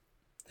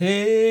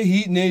Hey,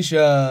 Heat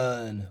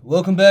Nation!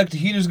 Welcome back to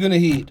Heaters Gonna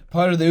Heat,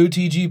 part of the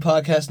OTG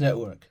Podcast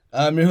Network.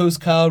 I'm your host,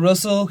 Kyle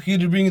Russell, here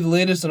to bring you the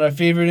latest on our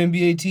favorite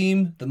NBA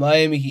team, the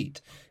Miami Heat.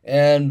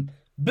 And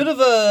bit of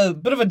a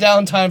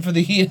downtime for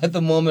the Heat at the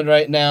moment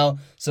right now.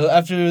 So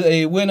after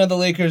a win of the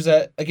Lakers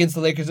against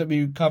the Lakers that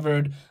we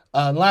covered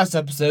last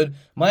episode,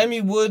 Miami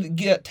would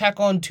tack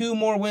on 2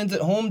 more wins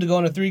at home to go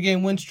on a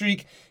 3-game win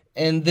streak,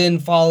 and then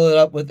follow it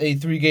up with a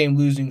 3-game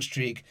losing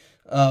streak.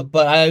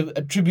 But I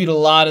attribute a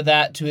lot of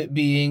that to it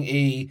being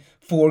a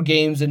 4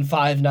 games in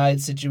 5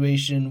 nights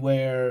situation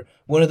where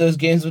one of those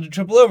games went to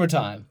triple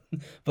overtime.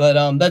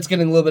 But that's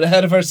getting a little bit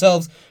ahead of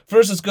ourselves.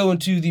 First, let's go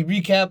into the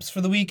recaps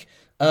for the week.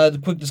 The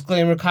quick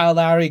disclaimer, Kyle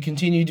Lowry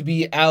continued to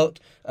be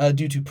out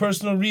due to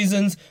personal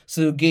reasons,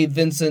 so Gabe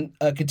Vincent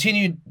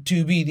continued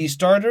to be the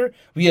starter.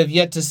 We have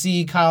yet to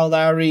see Kyle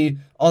Lowry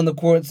on the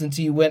court since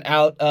he went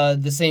out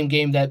the same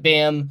game that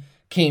Bam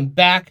came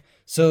back.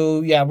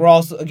 So, yeah, we're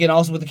also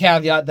with the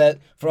caveat that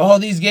for all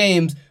these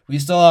games, we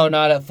still are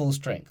not at full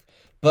strength.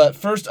 But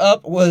first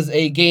up was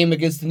a game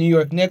against the New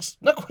York Knicks.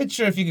 Not quite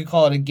sure if you could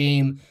call it a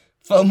game.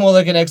 Felt more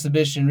like an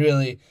exhibition,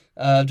 really.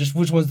 Just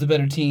which one's the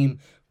better team.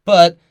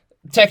 But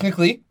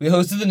technically, we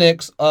hosted the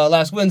Knicks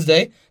last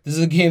Wednesday. This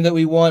is a game that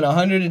we won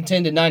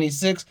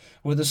 110-96,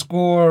 where the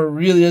score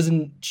really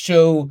doesn't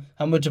show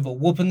how much of a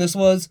whooping this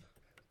was.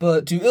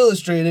 But to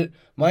illustrate it,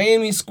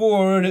 Miami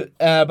scored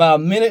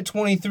about a minute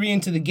 23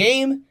 into the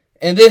game,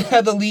 and then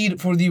had the lead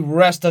for the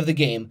rest of the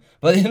game.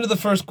 By the end of the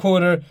first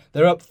quarter,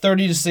 they're up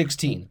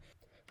 30-16.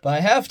 By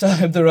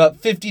halftime, they're up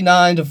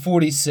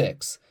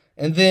 59-46.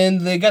 And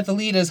then they got the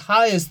lead as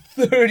high as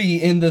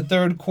 30 in the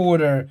third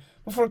quarter,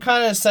 before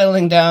kind of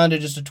settling down to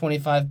just a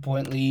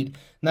 25-point lead,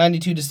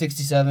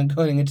 92-67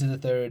 going into the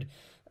third.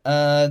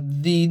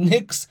 The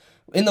Knicks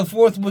in the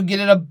fourth would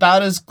get it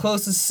about as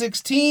close as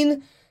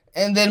 16,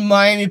 and then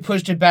Miami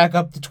pushed it back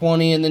up to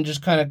 20, and then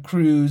just kind of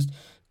cruised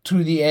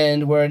to the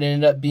end, where it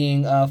ended up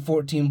being a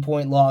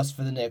 14-point loss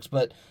for the Knicks.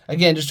 But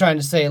again, just trying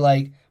to say,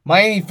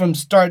 Miami from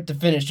start to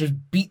finish just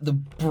beat the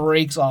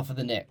brakes off of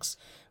the Knicks,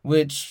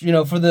 which,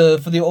 for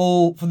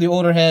the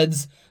older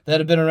heads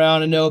that have been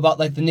around and know about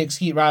the Knicks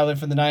Heat rivalry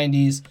from the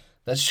 90s,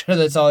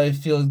 that's always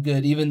feels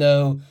good, even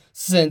though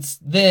since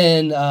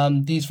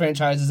then these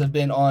franchises have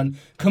been on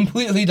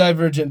completely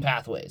divergent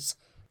pathways.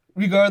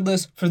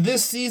 Regardless, for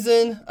this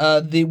season,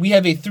 we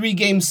have a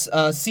 3-game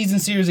season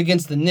series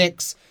against the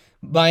Knicks.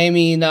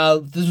 Miami, now,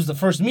 this was the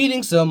first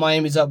meeting, so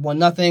Miami's up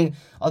 1-0.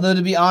 Although,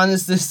 to be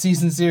honest, this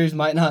season series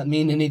might not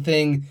mean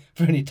anything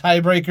for any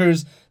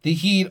tiebreakers. The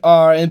Heat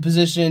are in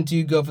position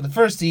to go for the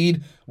first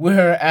seed,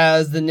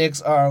 whereas the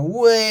Knicks are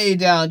way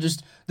down.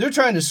 They're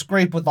trying to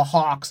scrape with the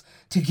Hawks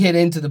to get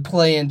into the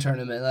play-in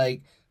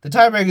tournament. The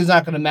tiebreaker is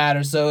not going to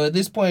matter, so at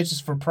this point, it's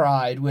just for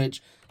pride,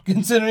 which,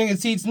 considering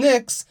it's Heat's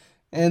Knicks,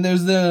 and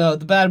there's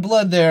the bad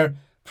blood there,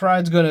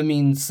 pride's going to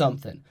mean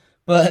something.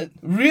 But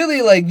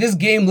really, this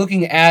game,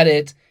 looking at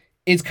it,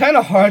 it's kind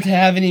of hard to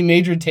have any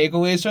major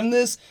takeaways from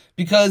this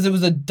because it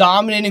was a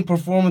dominating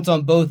performance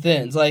on both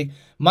ends.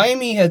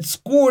 Miami had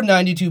scored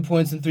 92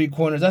 points in 3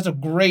 quarters. That's a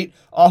great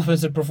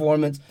offensive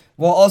performance,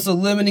 while also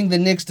limiting the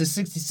Knicks to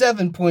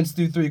 67 points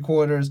through 3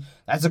 quarters.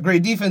 That's a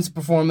great defensive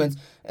performance.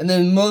 And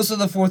then most of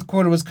the fourth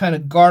quarter was kind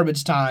of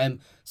garbage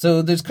time.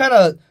 So there's kind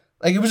of,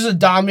 it was just a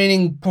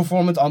dominating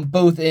performance on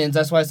both ends.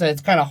 That's why I said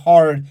it's kind of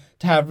hard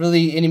to have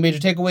really any major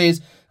takeaways.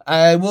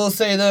 I will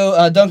say,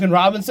 though, Duncan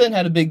Robinson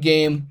had a big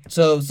game,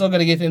 so still got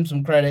to give him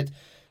some credit.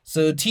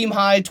 So team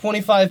high,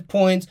 25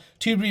 points,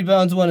 2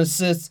 rebounds, 1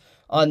 assist,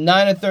 on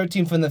 9 of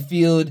 13 from the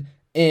field,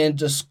 and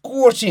just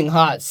scorching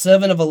hot,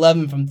 7 of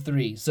 11 from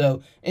 3.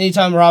 So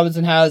anytime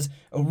Robinson has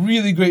a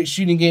really great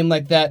shooting game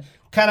like that,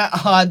 kind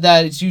of odd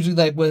that it's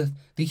usually with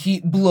the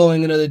Heat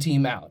blowing another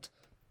team out.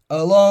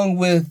 Along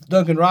with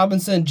Duncan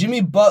Robinson,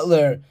 Jimmy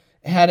Butler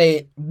had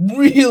a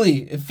really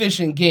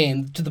efficient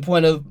game to the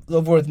point of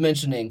worth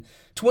mentioning.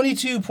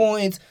 22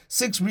 points,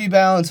 6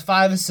 rebounds,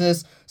 5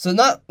 assists. So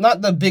not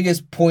the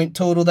biggest point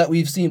total that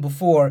we've seen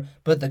before,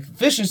 but the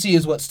efficiency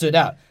is what stood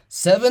out.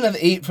 7 of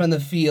 8 from the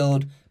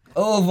field,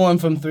 0 of 1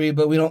 from 3,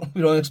 but we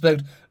don't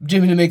expect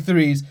Jimmy to make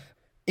threes.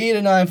 8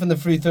 of 9 from the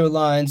free throw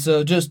line.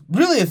 So just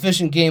really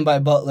efficient game by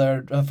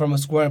Butler from a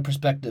scoring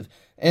perspective.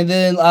 And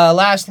then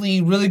lastly,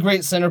 really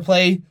great center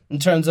play in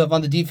terms of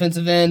on the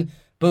defensive end.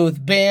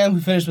 Both Bam, who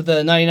finished with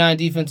a 99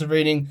 defensive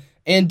rating,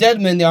 and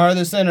Dedmon, the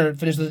other center,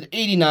 finished with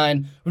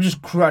 89. We're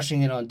just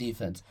crushing it on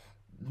defense.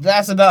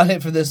 That's about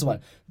it for this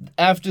one.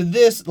 After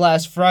this,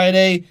 last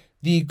Friday,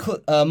 the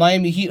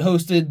Miami Heat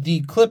hosted the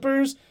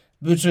Clippers,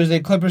 which was a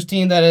Clippers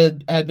team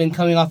that had been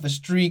coming off a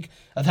streak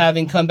of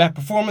having comeback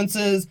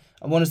performances.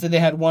 I want to say they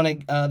had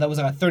one that was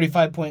a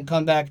 35-point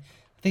comeback.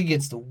 I think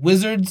against the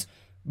Wizards.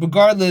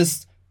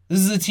 Regardless, this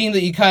is a team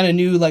that you kind of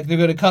knew they're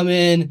going to come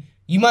in.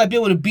 You might be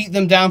able to beat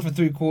them down for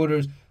 3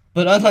 quarters,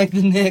 but unlike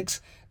the Knicks,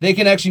 they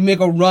can actually make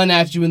a run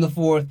at you in the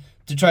fourth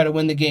to try to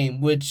win the game,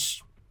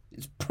 which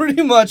is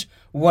pretty much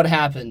what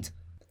happened.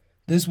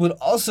 This would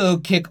also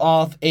kick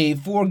off a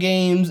 4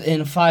 games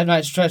in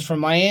 5-night stretch for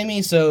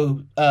Miami,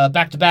 so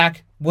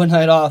back-to-back, 1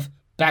 night off,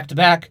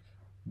 back-to-back.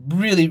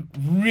 really,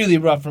 really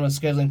rough from a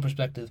scheduling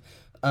perspective.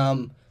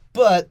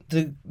 But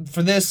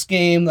for this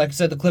game, like I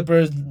said, the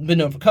Clippers been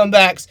known for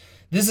comebacks.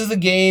 This is a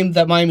game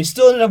that Miami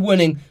still ended up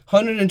winning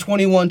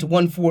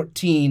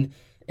 121-114.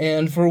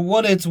 And for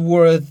what it's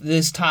worth,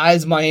 this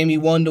ties Miami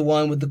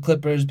 1-1 with the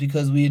Clippers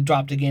because we had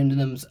dropped a game to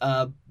them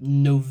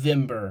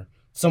November,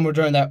 somewhere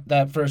during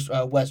that first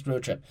West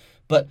road trip.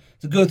 But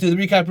to go through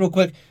the recap real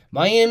quick,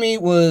 Miami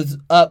was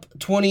up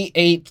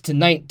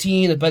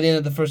 28-19 by the end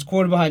of the first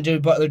quarter behind Jimmy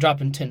Butler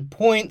dropping 10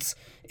 points.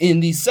 In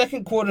the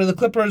second quarter, the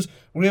Clippers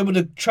were able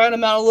to try to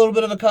mount a little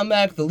bit of a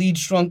comeback. The lead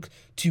shrunk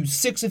to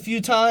 6 a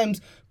few times,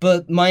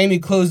 but Miami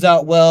closed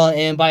out well,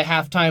 and by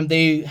halftime,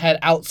 they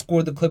had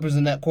outscored the Clippers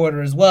in that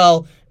quarter as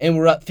well, and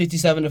were up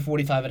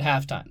 57-45 at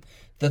halftime.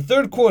 The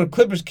third quarter,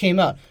 Clippers came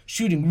out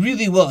shooting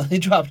really well. They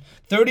dropped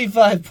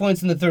 35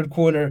 points in the third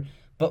quarter,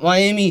 but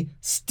Miami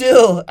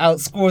still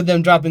outscored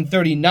them, dropping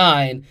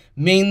 39,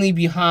 mainly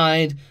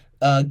behind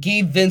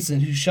Gabe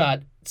Vincent, who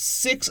shot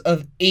 6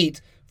 of 8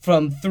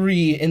 from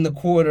 3 in the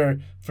quarter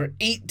for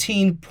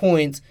 18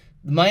 points.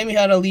 Miami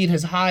had a lead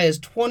as high as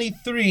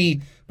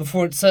 23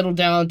 before it settled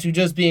down to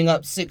just being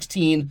up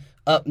 16,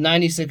 up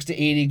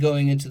 96-80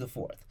 going into the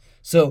fourth.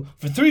 So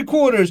for 3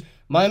 quarters,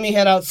 Miami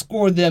had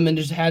outscored them and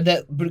just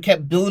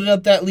kept building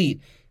up that lead.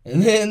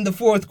 And then the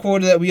fourth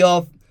quarter that we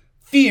all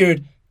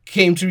feared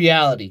came to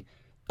reality.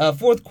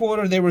 Fourth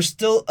quarter, they were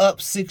still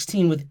up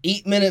 16 with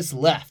 8 minutes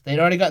left. They'd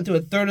already gotten through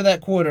a third of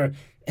that quarter,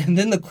 and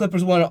then the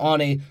Clippers went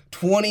on a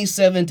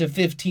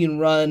 27-15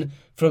 run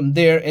from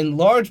there, in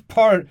large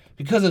part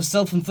because of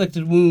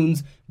self-inflicted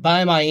wounds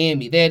by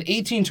Miami. They had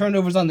 18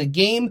 turnovers on the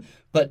game,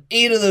 but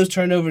 8 of those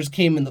turnovers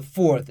came in the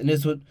fourth, and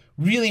this what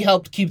really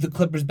helped keep the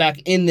Clippers back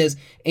in this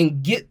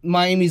and get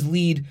Miami's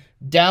lead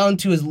down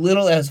to as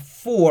little as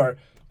 4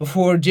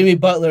 before Jimmy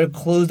Butler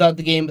closed out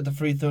the game at the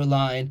free throw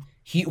line.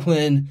 Heat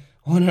win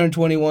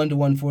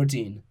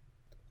 121-114.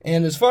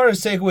 And as far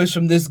as takeaways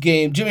from this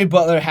game, Jimmy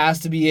Butler has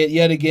to be it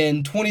yet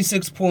again.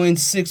 26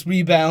 points, 6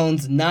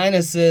 rebounds, 9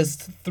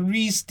 assists,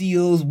 3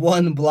 steals,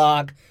 1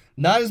 block.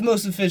 Not his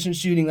most efficient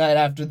shooting night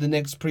after the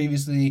Knicks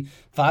previously.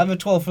 5 of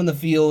 12 from the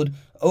field,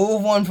 0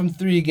 of 1 from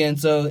 3 again.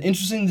 So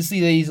interesting to see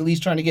that he's at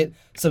least trying to get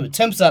some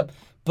attempts up.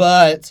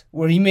 But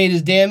where he made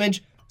his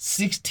damage,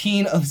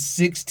 16 of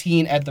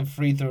 16 at the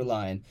free throw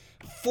line.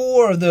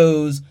 4 of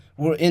those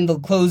were in the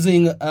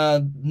closing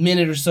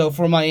minute or so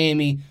for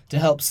Miami to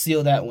help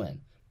seal that win.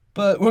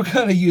 But we're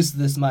kind of used to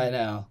this by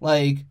now.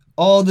 Like,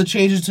 all the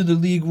changes to the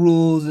league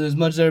rules, and as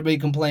much as everybody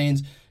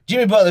complains,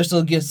 Jimmy Butler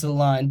still gets to the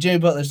line. Jimmy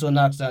Butler still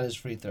knocks down his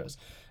free throws.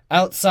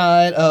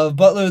 Outside of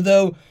Butler,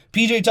 though,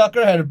 PJ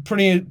Tucker had a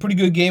pretty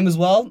good game as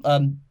well.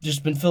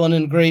 Just been filling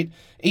in great.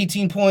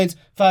 18 points,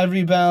 5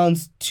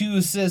 rebounds, 2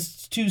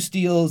 assists, 2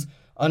 steals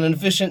on an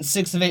efficient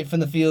 6 of 8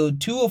 from the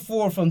field, 2 of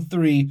 4 from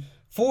 3,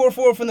 4 of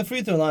 4 from the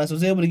free throw line, so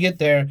was able to get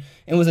there,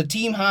 and was a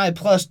team high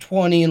plus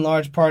 20 in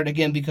large part,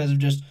 again, because of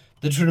just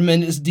the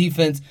tremendous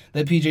defense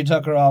that PJ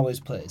Tucker always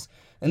plays.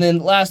 And then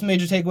last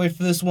major takeaway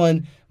for this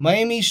one,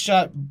 Miami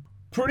shot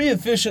pretty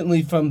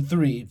efficiently from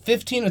 3.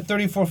 15 of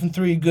 34 from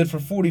 3, good for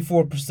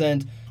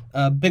 44%.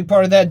 Big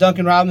part of that,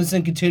 Duncan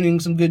Robinson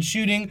continuing some good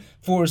shooting,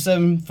 4 of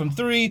 7 from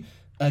 3.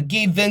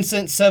 Gabe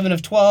Vincent, 7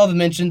 of 12. I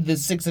mentioned the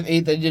 6 of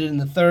 8 that he did in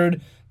the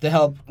third to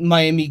help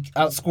Miami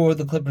outscore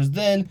the Clippers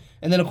then.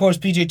 And then, of course,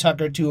 PJ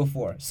Tucker, 2 of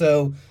 4.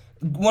 So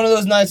one of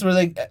those nights where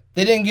they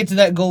didn't get to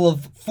that goal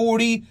of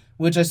 40,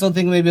 which I still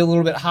think may be a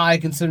little bit high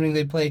considering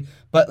they play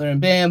Butler and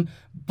Bam.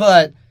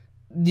 But,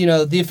 you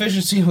know, the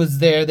efficiency was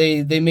there.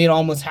 They made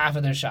almost half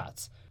of their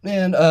shots.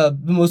 And the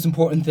most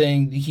important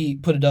thing, the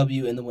Heat put a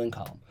W in the win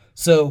column.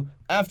 So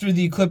after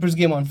the Clippers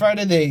game on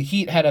Friday, the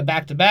Heat had a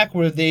back-to-back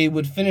where they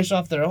would finish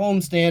off their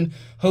homestand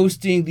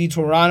hosting the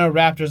Toronto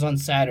Raptors on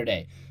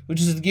Saturday, which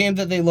is a game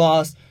that they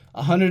lost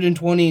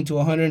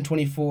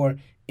 120-124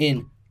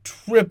 in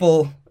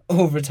triple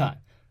overtime.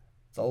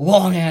 It's a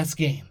long-ass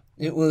game.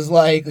 It was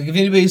like if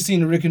anybody's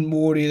seen Rick and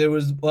Morty, there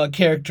was a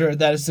character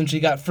that essentially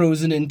got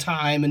frozen in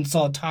time and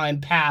saw time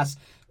pass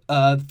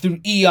through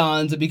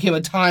eons and became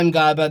a time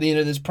god by the end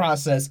of this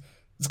process.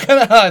 It's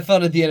kind of how I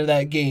felt at the end of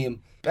that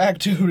game. Back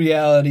to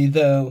reality,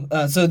 though.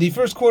 So the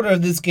first quarter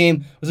of this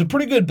game was a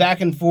pretty good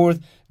back and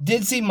forth.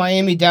 Did see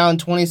Miami down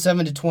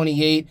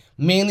 27-28,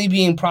 mainly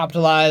being propped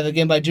alive,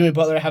 again, by Jimmy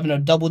Butler having a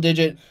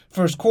double-digit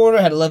first quarter,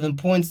 had 11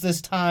 points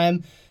this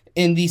time.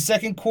 In the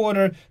second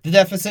quarter, the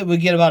deficit would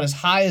get about as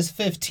high as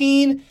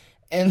 15,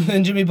 and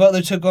then Jimmy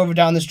Butler took over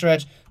down the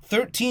stretch.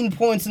 13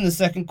 points in the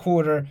second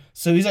quarter,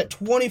 so he's at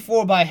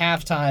 24 by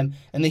halftime,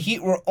 and the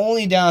Heat were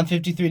only down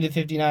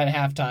 53-59 at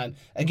halftime.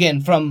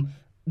 Again, from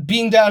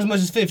being down as much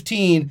as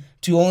 15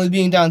 to only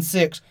being down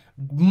 6,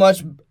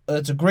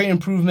 it's a great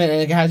improvement,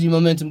 and it has you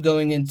momentum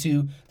going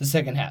into the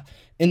second half.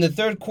 In the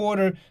third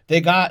quarter,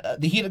 the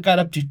Heat got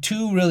up to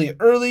 2 really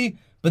early,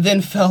 but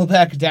then fell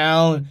back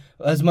down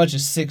as much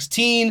as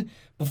 16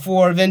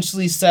 before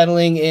eventually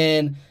settling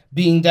in,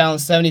 being down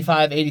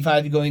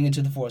 75-85 going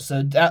into the fourth.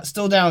 So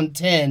still down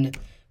 10,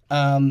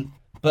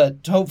 but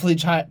hopefully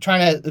trying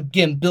to,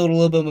 again, build a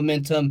little bit of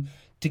momentum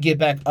to get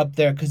back up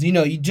there because, you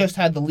know, you just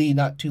had the lead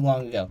not too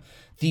long ago.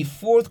 The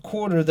fourth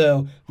quarter,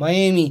 though,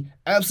 Miami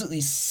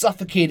absolutely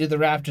suffocated the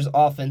Raptors'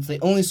 offense. They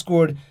only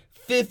scored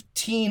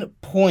 15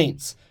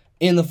 points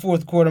in the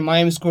fourth quarter.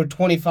 Miami scored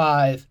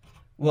 25.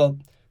 Well,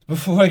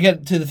 before I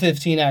get to the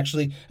 15,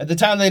 actually, at the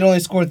time they'd only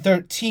scored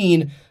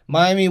 13.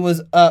 Miami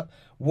was up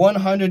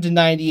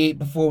 100-98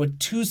 before, with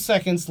 2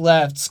 seconds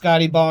left,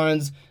 Scotty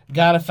Barnes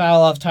got a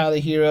foul off Tyler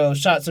Hero,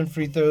 shot some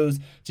free throws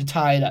to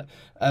tie it up.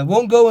 I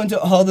won't go into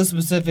all the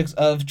specifics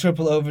of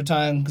triple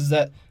overtime because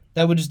that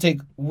would just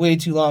take way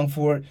too long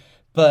for it.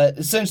 But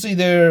essentially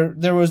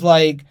there was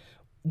like,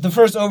 the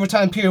first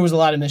overtime period was a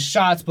lot of missed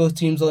shots. Both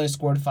teams only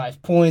scored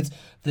 5 points.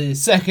 The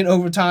second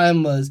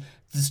overtime was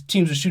the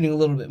teams were shooting a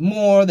little bit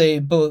more. They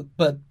both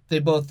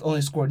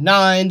only scored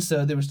 9,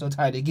 so they were still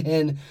tied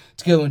again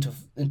to go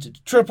into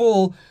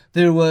triple.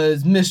 There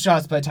was missed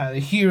shots by Tyler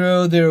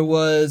Hero. There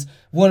was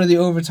one of the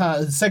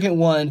overtime. The second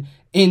one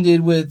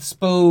ended with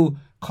Spo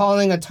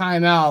calling a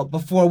timeout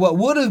before what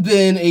would have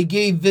been a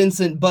Gabe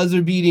Vincent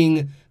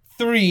buzzer-beating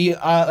 3,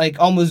 like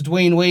almost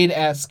Dwayne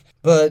Wade-esque.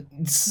 But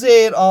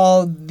say it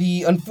all,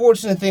 the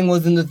unfortunate thing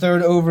was in the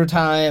third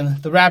overtime,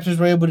 the Raptors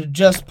were able to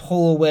just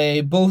pull away.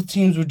 Both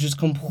teams were just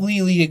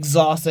completely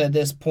exhausted at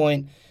this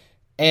point,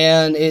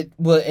 and it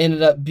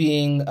ended up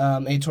being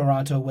a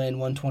Toronto win,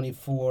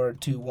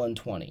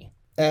 124-120.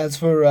 As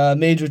for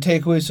major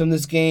takeaways from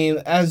this game,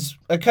 as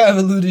I kind of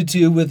alluded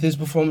to with his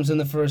performance in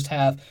the first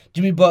half,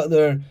 Jimmy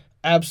Butler,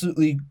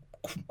 absolutely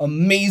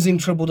amazing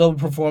triple-double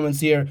performance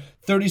here.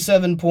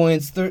 37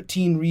 points,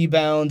 13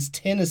 rebounds,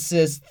 10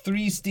 assists,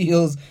 3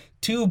 steals,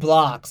 2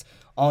 blocks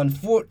on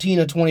 14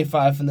 of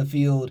 25 from the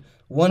field,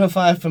 1 of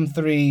 5 from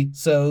 3,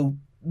 so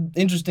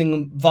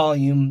interesting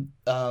volume,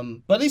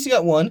 but at least he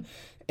got 1.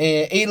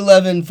 And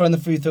 8-11 from the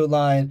free throw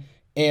line,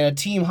 and a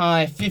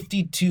team-high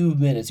 52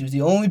 minutes. He was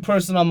the only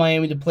person on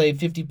Miami to play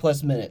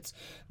 50-plus minutes.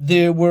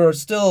 There were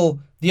still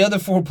the other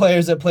 4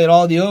 players that played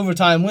all the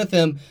overtime with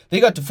him. They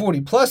got to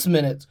 40-plus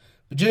minutes,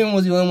 but Jimmy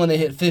was the only one that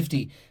hit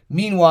 50.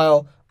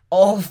 Meanwhile,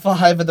 all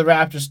 5 of the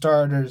Raptors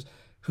starters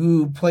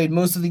who played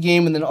most of the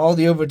game and then all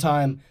the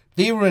overtime,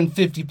 they were in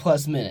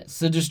 50-plus minutes.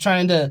 So just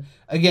trying to,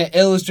 again,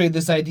 illustrate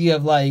this idea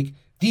of, like,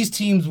 these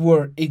teams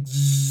were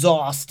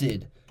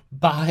exhausted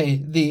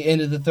by the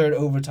end of the third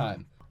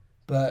overtime.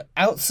 But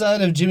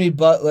outside of Jimmy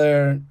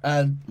Butler,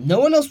 no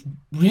one else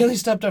really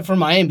stepped up for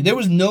Miami. There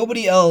was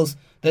nobody else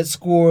that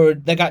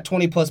got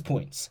 20-plus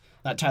points.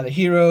 Not Tyler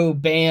Hero,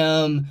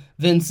 Bam,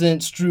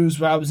 Vincent, Strus,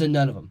 Robinson,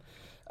 none of them.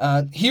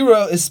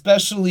 Hero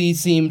especially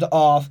seemed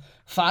off.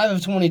 5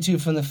 of 22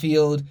 from the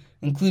field,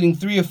 including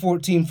 3 of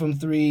 14 from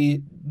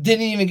 3.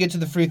 Didn't even get to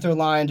the free throw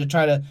line to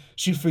try to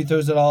shoot free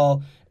throws at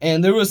all.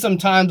 And there was some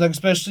times, like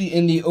especially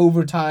in the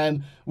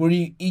overtime, where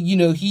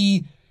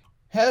he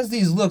has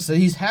these looks that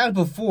he's had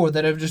before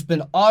that have just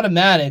been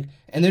automatic,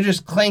 and they're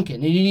just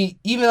clanking. And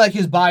even like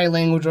his body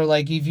language, or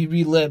like if you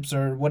read lips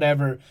or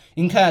whatever,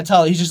 you can kind of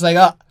tell he's just like,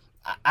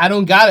 I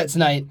don't got it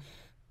tonight.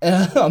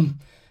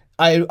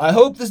 I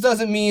hope this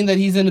doesn't mean that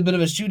he's in a bit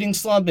of a shooting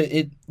slump.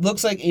 It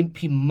looks like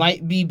he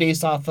might be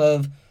based off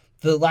of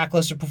the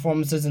lackluster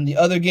performances in the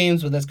other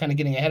games, but that's kind of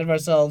getting ahead of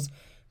ourselves.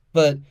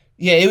 But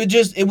yeah,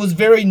 it was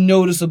very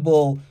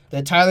noticeable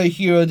that Tyler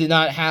Hero did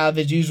not have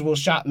his usual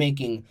shot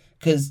making,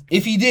 because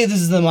if he did, this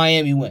is the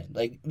Miami win,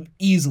 like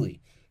easily.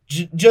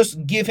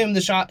 Just give him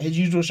his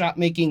usual shot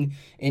making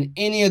in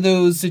any of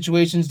those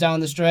situations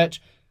down the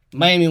stretch,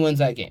 Miami wins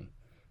that game.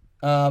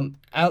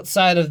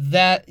 Outside of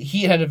that,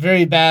 he had a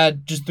very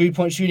bad just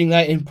 3-point shooting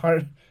night, in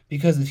part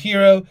because of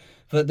Hero,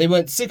 but they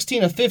went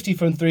 16 of 50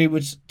 from 3,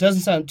 which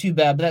doesn't sound too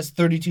bad, but that's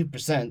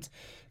 32%.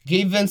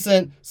 Gabe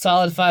Vincent,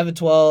 solid 5 of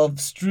 12.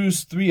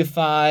 Strus, 3 of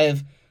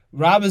 5.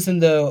 Robinson,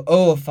 though,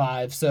 0 of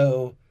 5,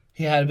 so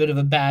he had a bit of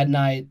a bad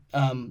night.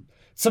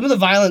 Some of the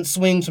violent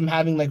swings from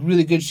having like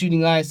really good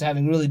shooting nights to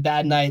having really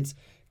bad nights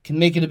can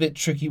make it a bit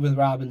tricky with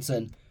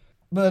Robinson.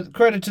 But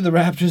credit to the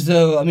Raptors,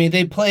 though. I mean,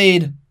 they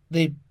played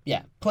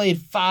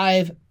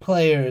 5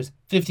 players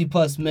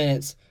 50-plus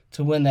minutes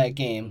to win that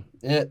game.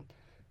 They're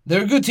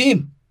a good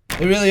team.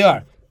 They really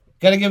are.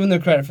 Got to give them their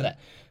credit for that.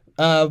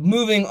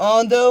 Moving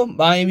on, though,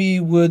 Miami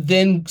would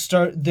then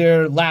start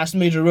their last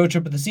major road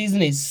trip of the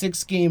season, a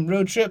 6-game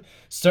road trip,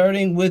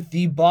 starting with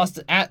the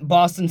Boston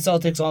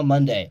Celtics on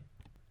Monday.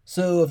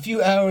 So a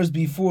few hours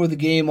before the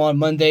game on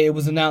Monday, it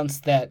was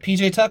announced that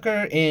PJ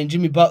Tucker and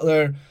Jimmy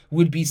Butler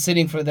would be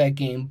sitting for that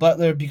game.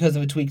 Butler because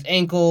of a tweaked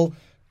ankle,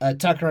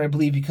 Tucker, I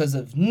believe, because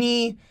of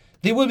knee.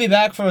 They would be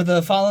back for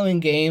the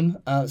following game,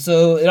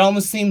 so it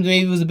almost seemed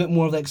maybe it was a bit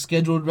more of like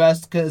scheduled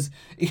rest, because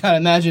you gotta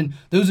imagine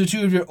those are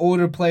 2 of your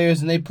older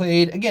players, and they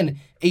played, again,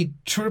 a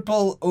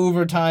triple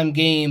overtime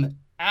game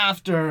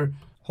after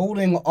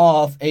holding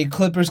off a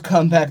Clippers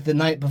comeback the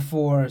night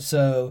before,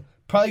 so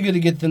probably good to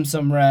get them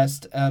some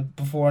rest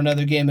before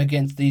another game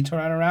against the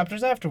Toronto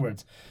Raptors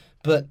afterwards.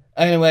 But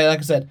anyway, like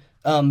I said,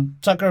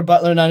 Tucker,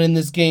 Butler not in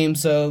this game,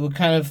 so it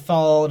kind of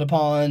followed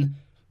upon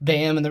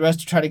Bam and the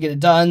rest to try to get it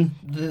done.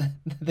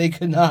 They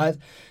could not.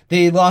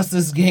 They lost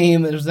this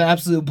game. It was an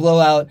absolute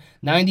blowout,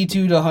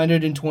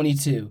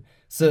 92-122.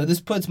 So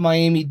this puts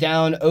Miami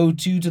down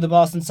 0-2 to the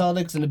Boston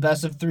Celtics in a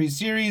best-of-3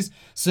 series.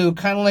 So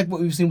kind of like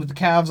what we've seen with the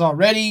Cavs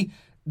already,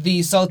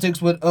 the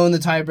Celtics would own the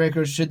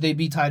tiebreaker should they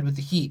be tied with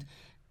the Heat.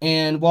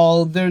 And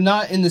while they're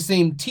not in the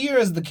same tier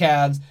as the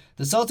Cavs,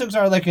 the Celtics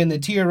are like in the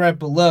tier right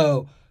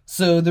below.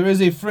 So there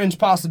is a fringe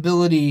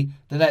possibility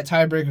that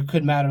tiebreaker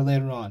could matter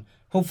later on.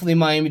 Hopefully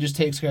Miami just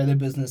takes care of their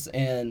business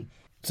and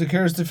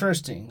secures the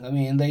first team. I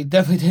mean, they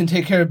definitely didn't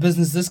take care of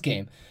business this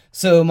game.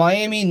 So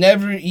Miami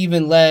never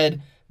even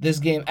led this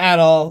game at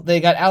all. They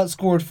got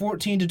outscored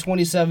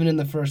 14-27 in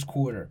the first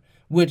quarter,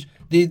 which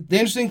the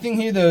interesting thing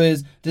here, though,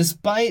 is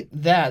despite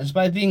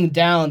being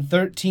down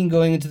 13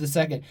 going into the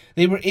second,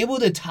 they were able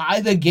to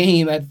tie the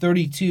game at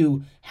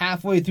 32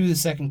 halfway through the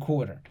second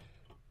quarter.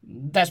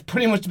 That's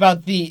pretty much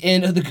about the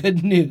end of the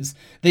good news.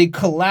 They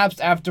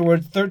collapsed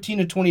afterwards,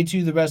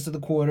 13-22 the rest of the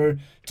quarter,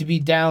 to be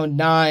down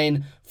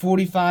 9,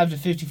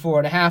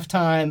 45-54 at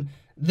halftime.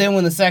 Then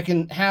when the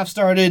second half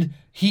started,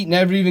 Heat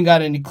never even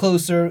got any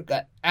closer,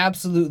 got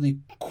absolutely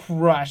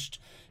crushed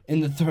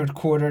in the third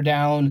quarter,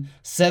 down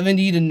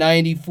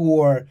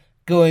 70-94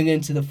 going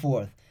into the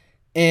fourth.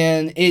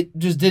 And it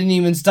just didn't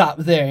even stop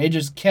there. It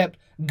just kept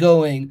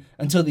going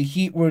until the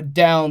Heat were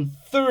down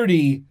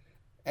 30,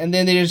 and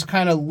then they just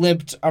kind of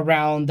limped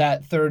around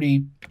that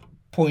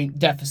 30-point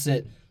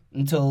deficit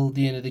until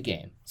the end of the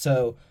game.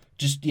 So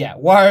just,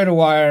 wire to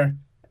wire,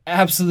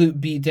 absolute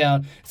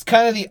beatdown. It's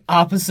kind of the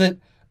opposite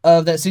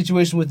of that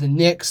situation with the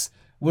Knicks,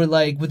 where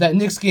like with that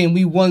Knicks game,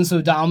 we won so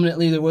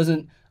dominantly, there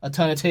wasn't a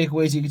ton of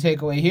takeaways you could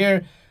take away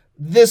here.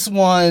 This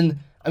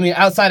one, I mean,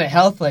 outside of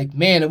health, like,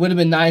 man, it would have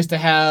been nice to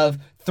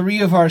have 3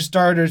 of our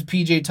starters,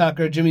 PJ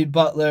Tucker, Jimmy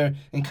Butler,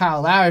 and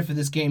Kyle Lowry for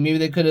this game. Maybe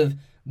they could have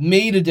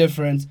made a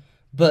difference.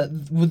 But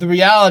with the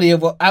reality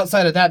of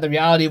outside of that, the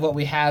reality of what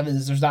we have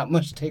is there's not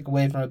much to take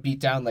away from a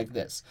beatdown like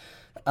this.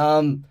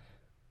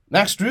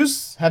 Max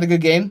Strus had a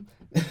good game.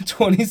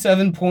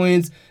 27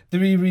 points,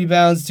 3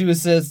 rebounds, 2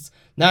 assists,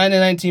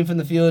 9-19 from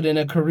the field, and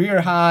a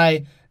career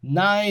high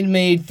 9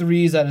 made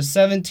threes out of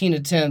 17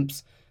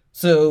 attempts.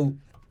 So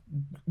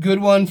good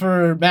one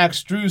for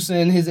Max Strus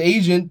and his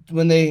agent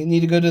when they need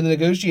to go to the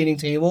negotiating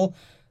table.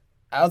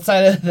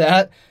 Outside of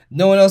that,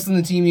 no one else on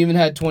the team even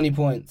had 20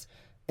 points.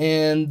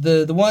 And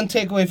the one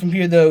takeaway from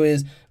here, though,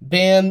 is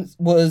Bam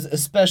was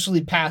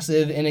especially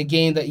passive in a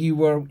game that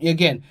you're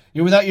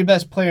without your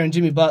best player in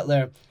Jimmy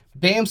Butler.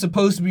 Bam's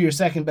supposed to be your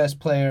second best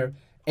player,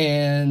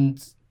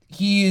 and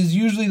he is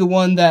usually the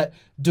one that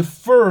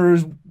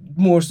defers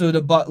more so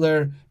to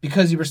Butler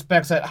because he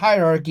respects that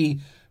hierarchy.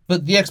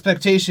 But the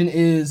expectation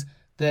is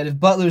that if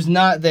Butler's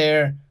not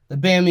there, the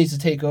Bam needs to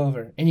take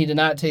over, and he did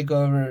not take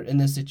over in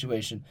this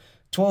situation.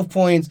 12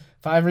 points,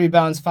 5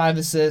 rebounds, 5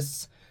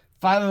 assists,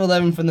 5 of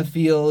 11 from the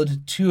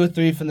field, 2 of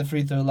 3 from the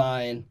free throw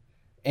line,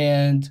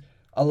 and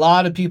a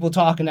lot of people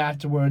talking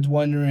afterwards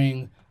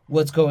wondering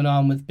what's going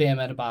on with Bam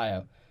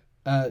Adebayo.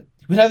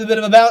 We'd have a bit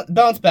of a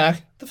bounce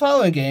back the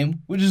following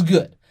game, which is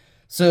good.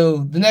 So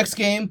the next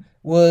game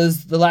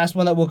was the last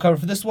one that we'll cover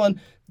for this one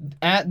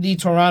at the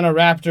Toronto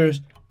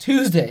Raptors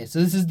Tuesday. So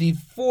this is the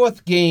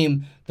 4th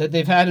game that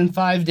they've had in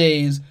 5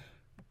 days,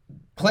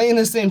 playing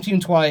the same team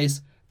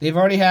twice. They've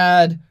already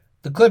had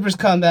the Clippers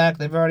come back.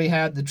 They've already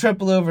had the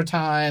triple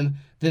overtime.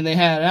 Then they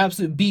had an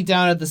absolute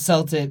beatdown at the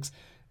Celtics.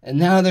 And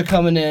now they're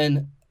coming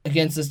in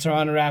against this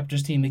Toronto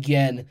Raptors team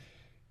again.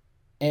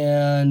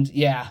 And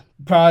yeah,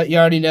 probably you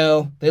already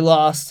know they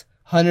lost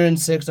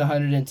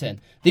 106-110.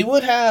 They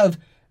would have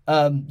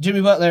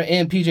Jimmy Butler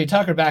and PJ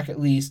Tucker back at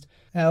least.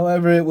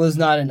 However, it was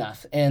not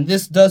enough. And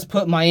this does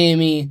put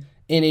Miami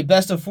in a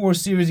best-of-4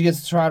 series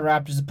against the Toronto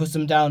Raptors. It puts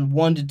them down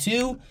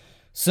 1-2.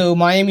 So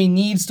Miami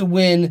needs to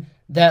win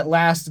that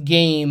last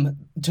game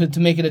to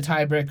make it a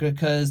tiebreaker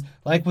because,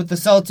 like with the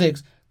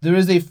Celtics, there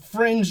is a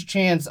fringe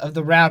chance of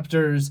the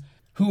Raptors,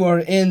 who are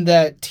in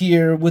that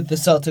tier with the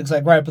Celtics,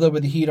 like right below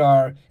where the Heat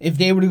are, if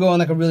they were to go on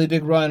like a really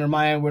big run or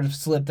Miami were to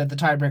slip, that the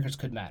tiebreakers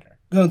could matter.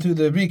 Going through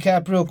the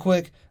recap real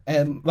quick,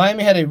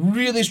 Miami had a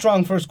really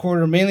strong first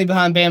quarter, mainly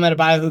behind Bam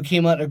Adebayo, who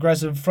came out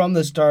aggressive from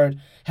the start,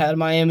 had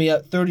Miami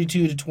up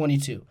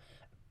 32-22.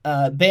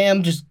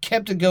 Bam just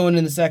kept it going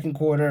in the second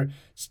quarter,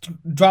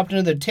 dropped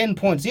another 10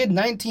 points. He had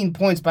 19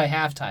 points by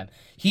halftime.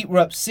 Heat were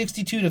up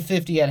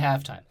 62-50 at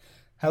halftime.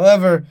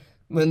 However,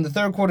 when the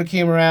third quarter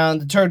came around,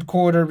 the third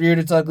quarter reared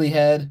its ugly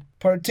head,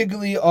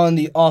 particularly on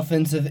the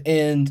offensive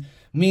end.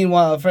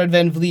 Meanwhile, Fred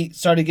VanVleet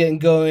started getting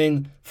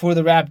going for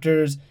the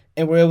Raptors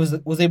and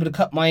was able to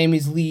cut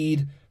Miami's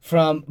lead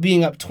from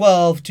being up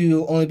 12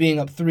 to only being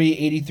up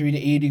 3,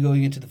 83-80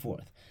 going into the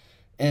fourth.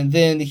 And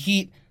then the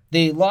Heat,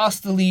 they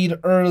lost the lead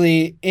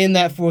early in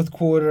that fourth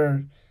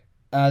quarter.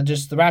 The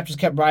Raptors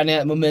kept riding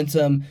that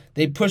momentum.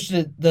 They pushed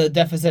the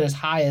deficit as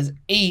high as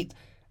 8.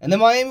 And then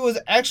Miami was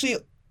actually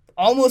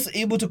almost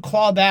able to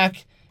claw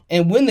back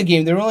and win the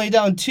game. They were only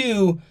down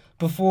 2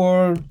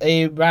 before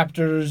a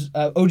Raptors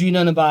OG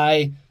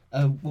Anunoby,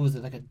 what was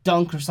it, like a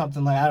dunk or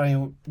something like I don't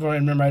even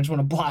remember. I just want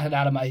to blot it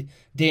out of my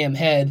damn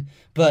head.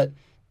 But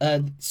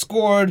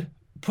scored,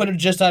 put it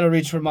just out of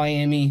reach for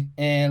Miami,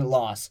 and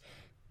lost.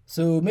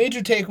 So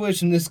major takeaways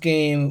from this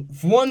game.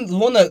 The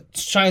one that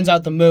shines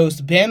out the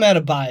most, Bam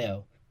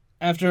Adebayo.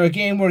 After a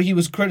game where he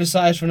was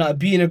criticized for not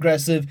being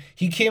aggressive,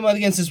 he came out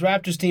against this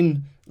Raptors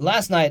team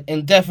last night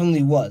and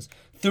definitely was.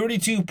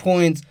 32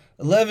 points,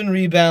 11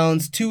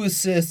 rebounds, 2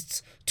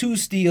 assists, 2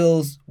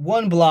 steals,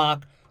 1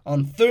 block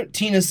on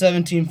 13 of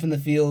 17 from the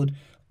field.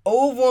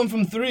 0 of 1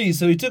 from 3,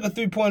 so he took a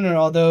three-pointer,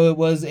 although it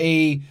was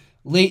a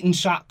late in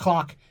shot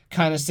clock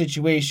kind of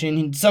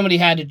situation. Somebody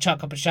had to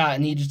chuck up a shot,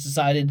 and he just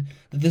decided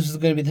that this was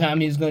going to be the time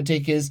he was going to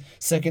take his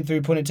second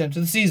three-point attempt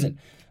of the season.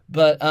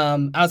 But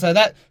outside of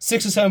that,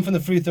 6 of 7 from the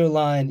free throw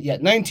line. Yeah,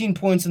 19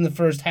 points in the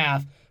first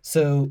half,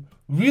 so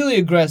really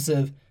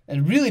aggressive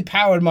and really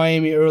powered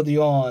Miami early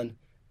on.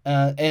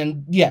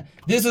 And yeah,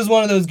 this is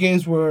one of those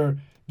games where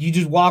you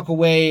just walk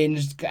away and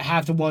just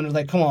have to wonder,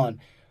 like, come on,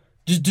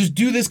 just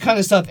do this kind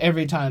of stuff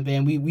every time,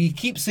 man. We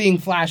keep seeing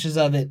flashes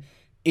of it.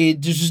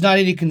 There's just not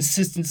any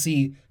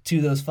consistency to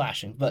those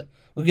flashing, but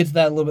we'll get to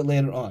that a little bit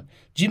later on.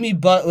 Jimmy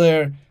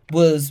Butler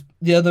was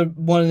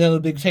one of the other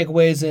big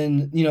takeaways,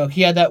 and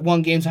he had that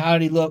one game. So how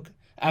did he look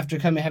after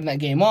having that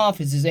game off?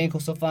 Is his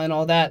ankle still fine?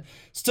 All that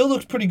still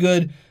looks pretty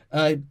good.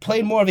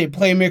 Played more of a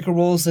playmaker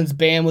role since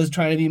Bam was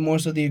trying to be more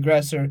so the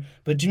aggressor.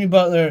 But Jimmy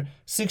Butler,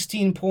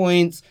 16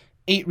 points,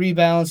 8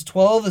 rebounds,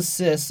 12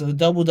 assists, so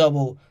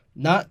double-double.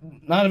 Not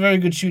a very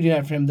good shooting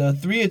night for him, though.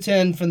 3 of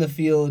 10 from the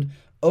field,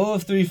 0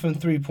 of 3 from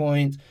 3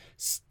 points,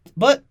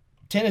 but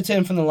 10 of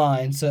 10 from the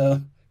line.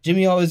 So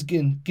Jimmy always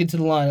get to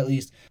the line at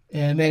least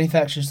and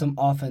manufacture some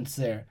offense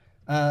there.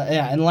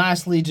 And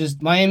lastly,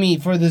 just Miami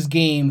for this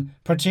game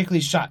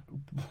particularly shot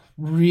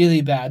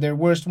really bad. Their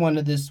worst one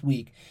of this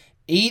week.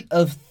 8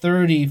 of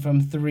 30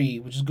 from 3,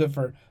 which is good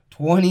for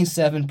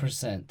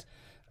 27%.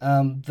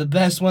 The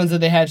best ones that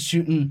they had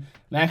shooting,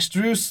 Max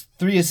Strus,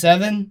 3 of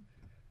 7.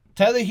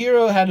 Tyler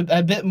Hero had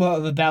a bit more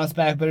of a bounce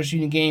back, better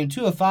shooting game,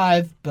 2 of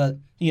 5, but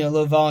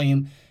low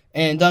volume.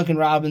 And Duncan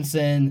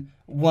Robinson,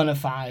 1 of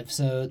 5,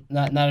 so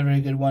not a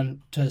very good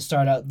one to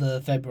start out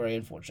the February,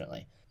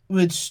 unfortunately.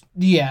 Which,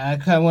 yeah, I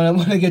kind of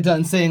want to get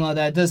done saying all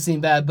that. It does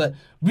seem bad, but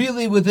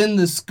really within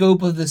the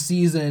scope of the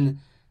season,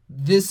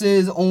 this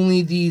is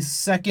only the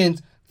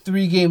second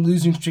 3-game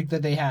losing streak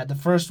that they had. The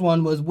first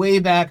one was way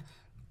back,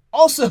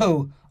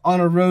 also on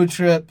a road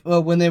trip,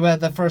 when they were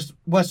at the first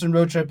Western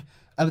road trip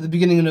at the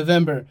beginning of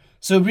November.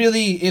 So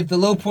really, if the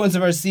low points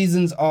of our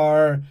seasons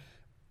are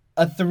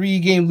a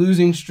 3-game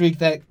losing streak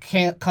that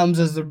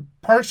comes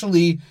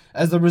partially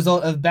as the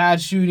result of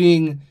bad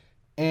shooting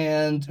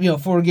and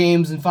 4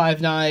 games in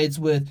 5 nights,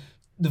 with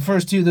the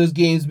first 2 of those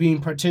games being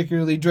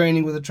particularly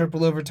draining with a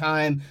triple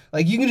overtime.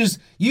 Like,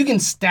 you can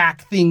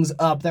stack things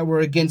up that were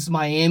against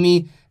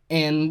Miami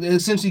and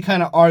essentially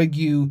kind of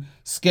argue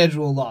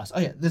schedule loss. Oh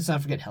yeah, let's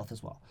not forget health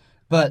as well.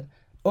 But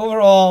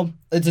overall,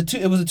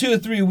 it was a 2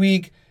 of 3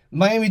 week.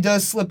 Miami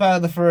does slip out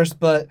of the first,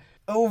 but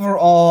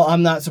overall,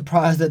 I'm not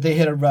surprised that they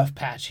hit a rough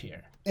patch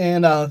here.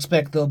 And I'll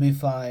expect they'll be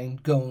fine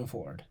going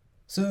forward.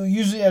 So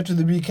usually after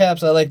the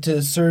recaps, I like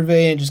to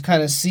survey and just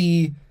kind of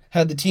see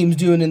how the team's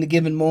doing in the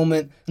given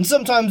moment. And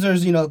sometimes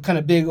there's, kind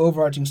of big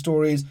overarching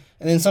stories.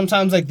 And then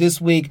sometimes, like this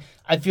week,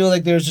 I feel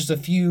like there's just a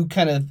few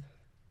kind of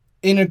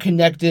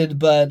interconnected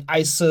but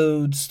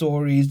isoed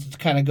stories to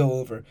kind of go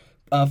over.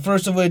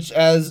 First of which,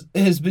 as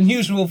has been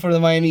usual for the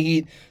Miami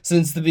Heat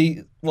since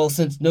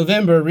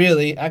November,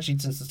 really, actually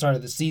since the start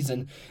of the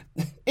season,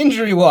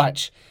 injury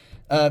watch.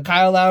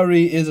 Kyle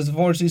Lowry is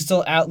unfortunately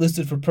still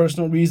outlisted for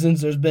personal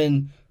reasons. There's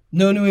been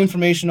no new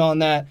information on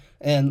that.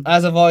 And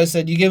as I've always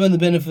said, you give him the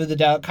benefit of the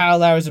doubt. Kyle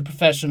Lowry's a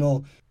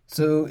professional.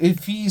 So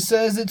if he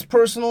says it's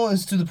personal,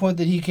 it's to the point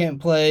that he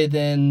can't play,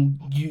 then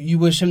you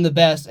wish him the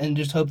best and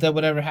just hope that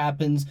whatever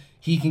happens,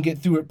 he can get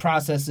through it,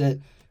 process it,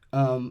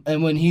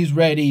 and when he's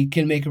ready,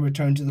 can make a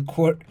return to the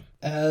court,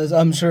 as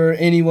I'm sure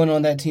anyone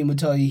on that team would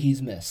tell you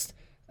he's missed.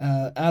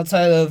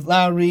 Outside of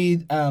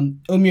Lowry, Omer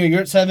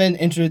Yurtseven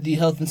entered the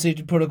health and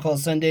safety protocol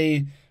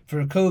Sunday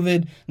for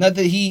COVID. Not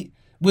that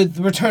with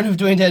the return of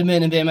Dwayne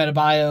Dedmon and Bam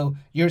Adebayo,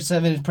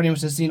 Yurtseven has pretty much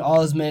just seen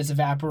all his minutes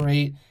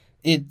evaporate.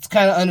 It's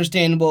kind of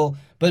understandable,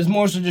 but it's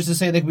more so just to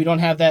say that we don't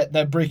have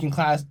that breaking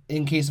class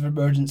in case of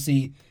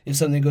emergency if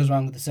something goes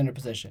wrong with the center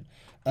position.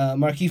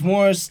 Markieff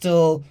Morris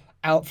still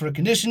out for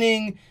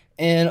conditioning,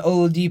 and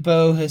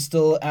Oladipo is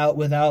still out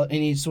without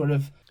any sort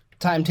of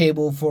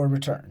timetable for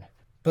return.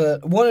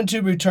 But wanted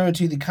to return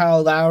to the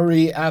Kyle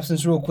Lowry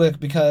absence real quick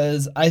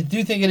because I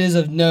do think it is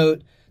of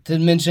note to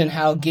mention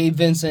how Gabe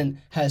Vincent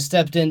has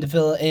stepped in to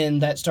fill in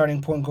that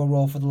starting point guard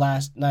role for the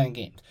last 9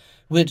 games.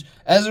 Which,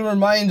 as a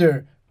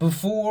reminder,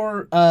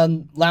 before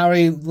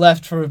Lowry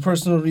left for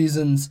personal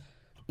reasons,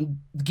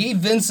 Gabe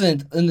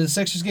Vincent in the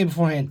Sixers game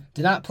beforehand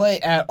did not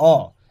play at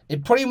all.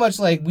 It pretty much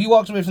we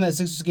walked away from that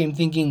Sixers game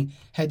thinking,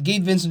 had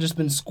Gabe Vincent just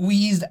been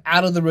squeezed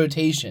out of the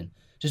rotation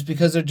just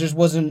because there just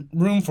wasn't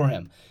room for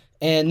him.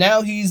 And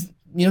now he's,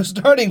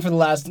 starting for the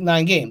last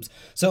 9 games.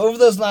 So over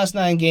those last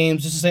 9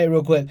 games, just to say it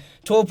real quick,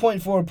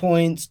 12.4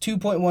 points,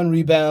 2.1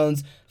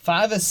 rebounds,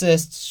 5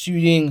 assists,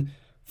 shooting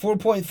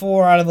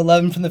 4.4 out of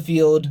 11 from the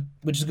field,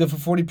 which is good for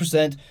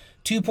 40%,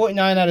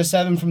 2.9 out of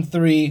 7 from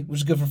 3, which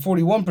is good for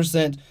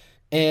 41%,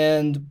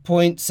 and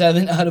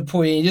 0.7 out of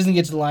 0.8. He doesn't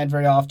get to the line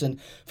very often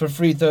for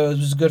free throws,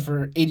 which is good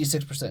for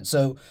 86%.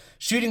 So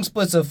shooting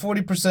splits of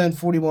 40%,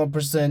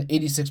 41%,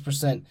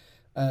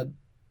 86%.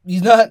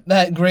 He's not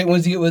that great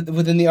once you get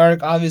within the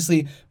arc,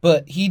 obviously,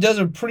 but he does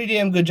a pretty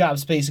damn good job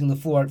spacing the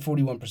floor at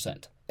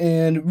 41%.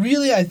 And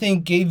really, I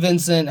think Gabe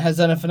Vincent has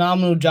done a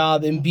phenomenal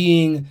job in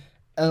being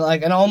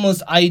like an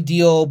almost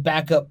ideal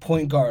backup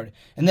point guard,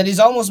 and that he's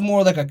almost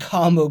more like a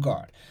combo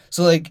guard.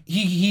 So like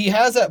he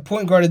has that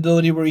point guard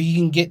ability where he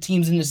can get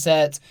teams into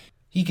sets,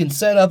 he can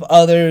set up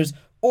others,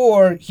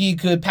 or he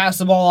could pass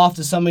the ball off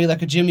to somebody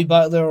like a Jimmy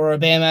Butler or a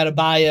Bam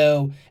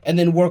Adebayo and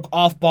then work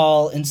off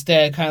ball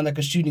instead, kind of like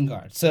a shooting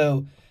guard.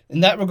 So in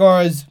that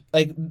regards,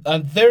 like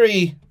I'm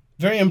very,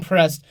 very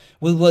impressed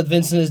with what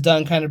Vincent has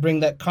done, kind of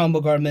bring that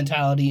combo guard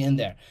mentality in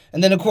there.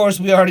 And then of course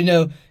we already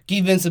know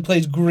Gabe Vincent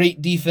plays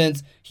great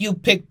defense. He'll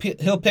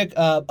pick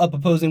up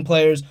opposing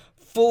players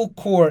full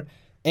court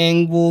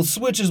and will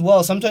switch as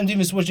well. Sometimes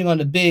even switching on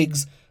the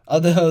bigs,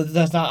 although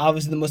that's not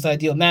obviously the most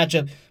ideal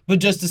matchup. But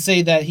just to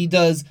say that he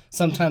does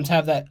sometimes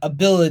have that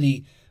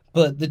ability.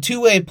 But the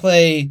two-way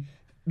play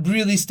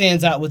really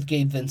stands out with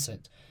Gabe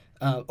Vincent.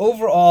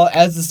 Overall,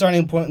 as the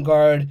starting point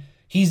guard,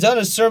 he's done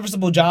a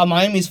serviceable job.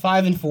 Miami's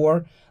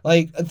 5-4.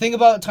 Like, think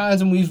about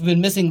times when we've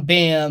been missing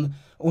Bam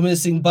or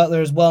missing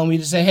Butler as well, and we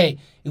just say, hey,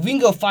 if we can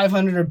go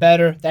 500 or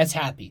better, that's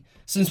happy.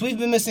 Since we've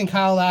been missing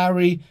Kyle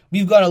Lowry,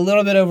 we've got a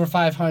little bit over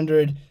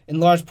 500, in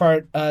large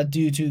part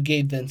due to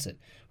Gabe Vincent.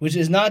 Which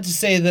is not to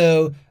say,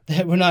 though,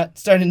 that we're not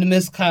starting to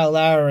miss Kyle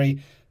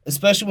Lowry,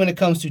 especially when it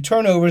comes to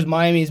turnovers.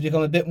 Miami has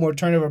become a bit more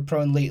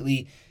turnover-prone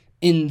lately,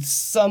 in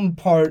some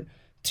part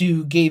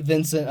to Gabe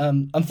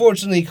Vincent.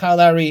 Unfortunately, Kyle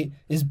Lowry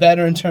is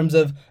better in terms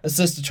of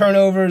assists to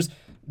turnovers,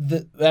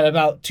 at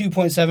about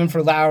 2.7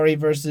 for Lowry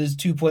versus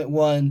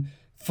 2.1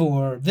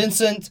 for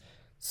Vincent.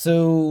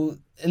 So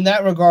in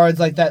that regards,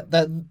 like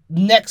that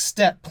next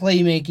step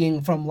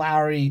playmaking from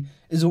Lowry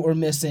is what we're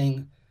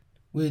missing.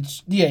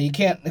 Which, yeah, you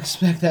can't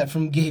expect that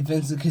from Gabe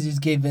Vincent because he's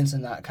Gabe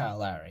Vincent, not Kyle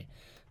Lowry.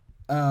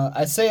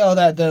 I say all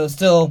that, though,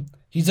 still,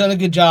 he's done a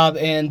good job.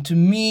 And to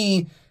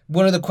me,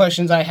 one of the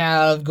questions I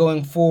have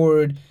going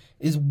forward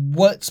is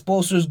what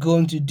Spoelstra's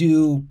going to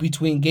do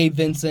between Gabe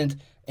Vincent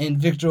and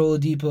Victor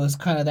Oladipo as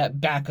kind of that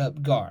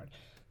backup guard.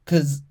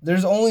 Because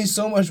there's only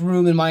so much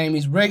room in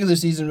Miami's regular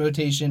season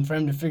rotation for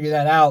him to figure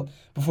that out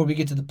before we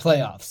get to the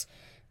playoffs.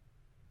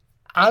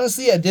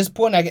 Honestly, at this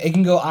point, it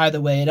can go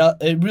either way.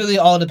 It really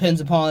all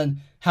depends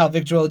upon how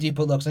Victor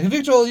Oladipo looks. Like, if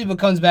Victor Oladipo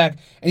comes back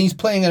and he's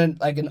playing at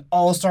an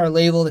all-star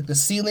level, like the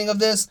ceiling of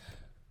this,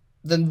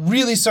 then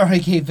really sorry,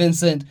 Gabe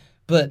Vincent,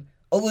 but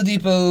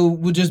Oladipo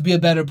would just be a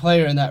better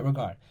player in that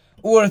regard.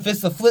 Or if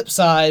it's the flip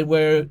side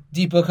where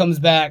Depot comes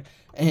back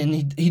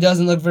and he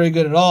doesn't look very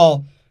good at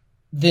all,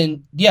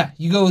 then yeah,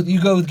 you go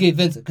with Gabe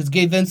Vincent, because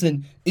Gabe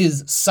Vincent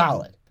is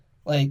solid.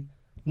 Like,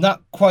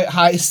 not quite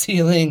high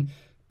ceiling,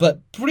 but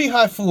pretty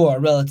high floor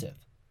relative.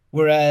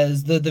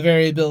 Whereas the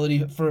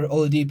variability for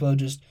Oladipo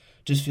just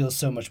feels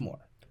so much more.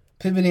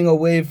 Pivoting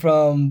away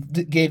from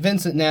Gabe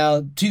Vincent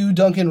now to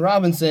Duncan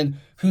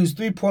Robinson, whose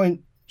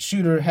three-point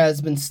shooter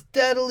has been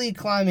steadily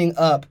climbing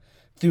up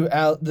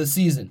throughout the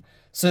season.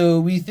 So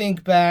we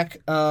think back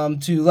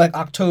to like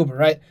October,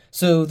 right?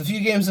 So the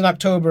few games in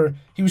October,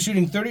 he was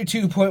shooting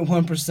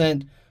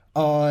 32.1%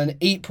 on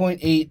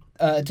 8.8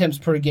 attempts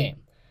per game.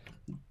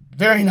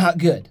 Very not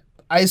good.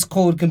 Ice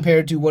cold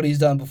compared to what he's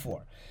done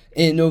before.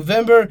 In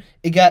November,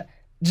 it got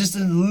just a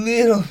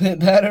little bit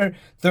better,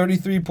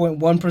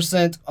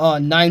 33.1%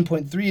 on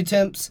 9.3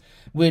 attempts,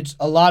 which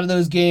a lot of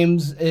those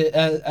games,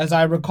 as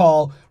I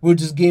recall, were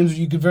just games where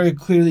you could very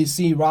clearly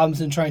see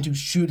Robinson trying to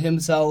shoot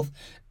himself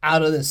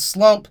out of this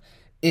slump.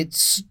 It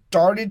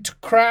started to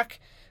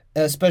crack,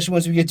 especially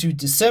once we get to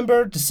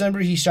December. December,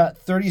 he shot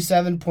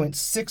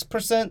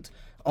 37.6%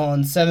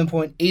 on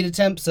 7.8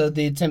 attempts, so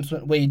the attempts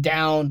went way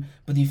down,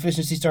 but the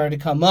efficiency started to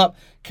come up.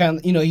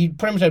 He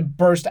pretty much had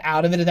burst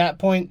out of it at that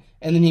point,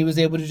 and then he was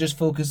able to just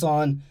focus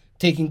on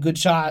taking good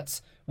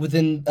shots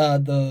within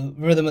the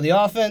rhythm of the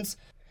offense.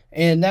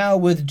 And now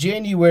with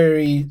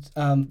January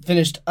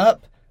finished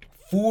up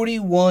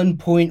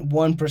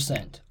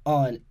 41.1%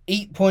 on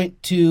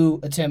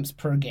 8.2 attempts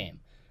per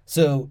game.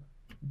 So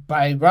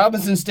by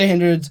Robinson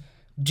standards,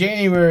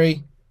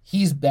 January,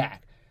 he's back.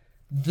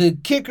 The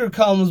kicker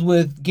comes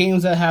with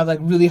games that have like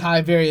really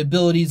high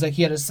variabilities. Like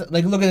he had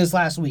look at this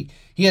last week.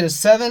 He had a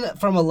 7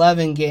 of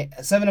 11 game,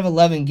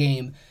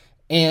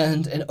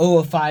 and an 0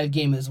 of 5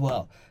 game as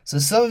well. So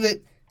some of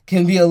it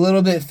can be a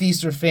little bit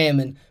feast or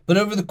famine. But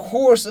over the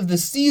course of the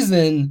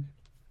season,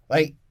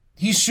 like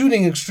he's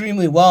shooting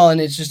extremely well, and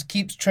it just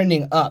keeps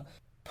trending up.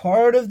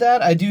 Part of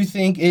that I do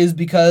think is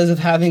because of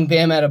having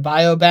Bam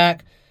Adebayo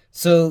back.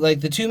 So,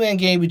 like, the two-man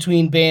game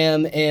between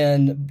Bam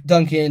and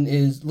Duncan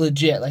is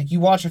legit. Like, you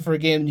watch it for a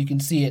game and you can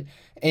see it.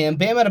 And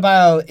Bam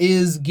Adebayo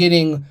is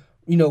getting,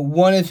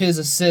 one of his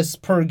assists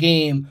per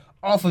game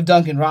off of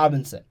Duncan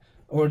Robinson.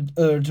 Or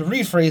to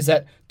rephrase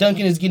that,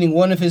 Duncan is getting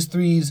one of his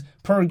threes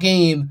per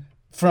game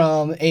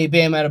from a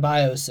Bam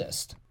Adebayo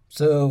assist.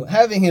 So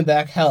having him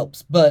back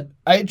helps, but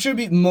I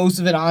attribute most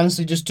of it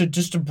honestly just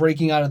to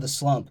breaking out of the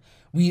slump.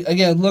 We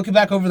again looking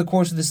back over the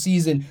course of the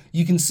season,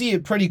 you can see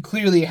it pretty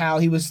clearly how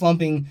he was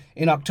slumping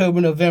in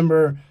October,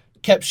 November,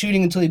 kept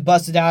shooting until he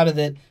busted out of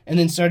it, and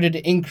then started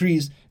to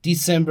increase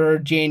December,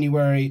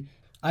 January.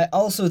 I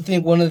also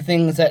think one of the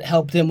things that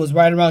helped him was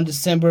right around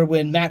December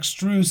when Max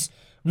Strus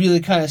really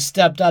kind of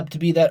stepped up to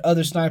be that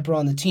other sniper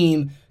on the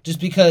team,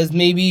 just because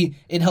maybe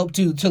it helped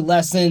to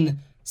lessen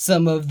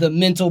some of the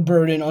mental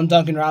burden on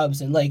Duncan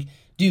Robinson. Like,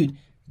 dude,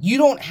 you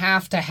don't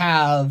have to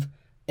have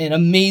an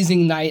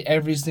amazing night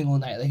every single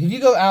night. Like, if you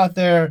go out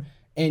there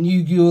and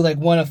you go like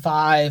 1 of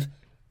 5,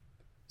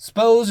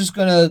 Spo's just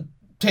gonna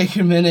take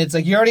your minutes.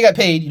 Like, you already got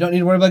paid. You don't need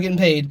to worry about getting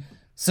paid.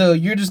 So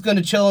you're just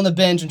gonna chill on the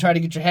bench and try to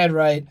get your head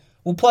right.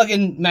 We'll plug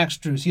in Max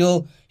Strus.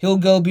 He'll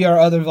go be our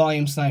other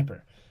volume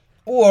sniper.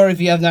 Or if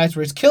you have nights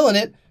where he's killing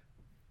it,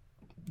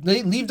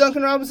 leave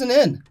Duncan Robinson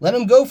in. Let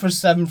him go for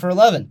 7 for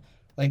 11.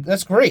 Like,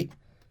 that's great.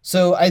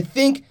 So I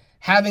think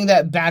having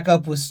that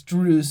backup with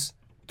Strus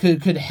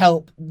could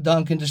help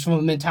Duncan just from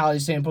a mentality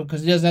standpoint,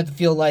 because he doesn't have to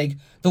feel like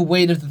the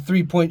weight of the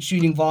three-point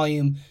shooting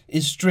volume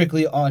is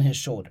strictly on his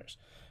shoulders.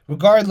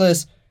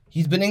 Regardless,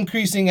 he's been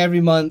increasing every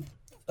month,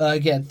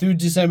 again, through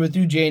December,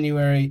 through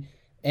January.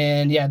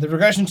 And yeah, the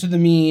regression to the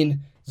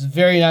mean is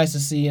very nice to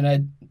see, and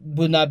I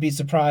would not be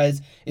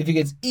surprised if it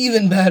gets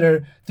even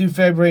better through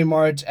February,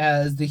 March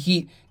as the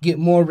Heat get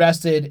more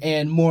rested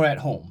and more at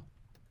home.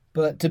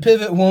 But to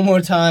pivot one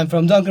more time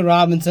from Duncan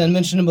Robinson,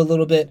 mention him a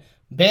little bit,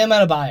 Bam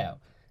Adebayo,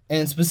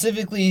 and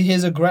specifically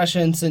his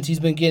aggression since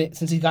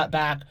he got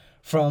back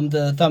from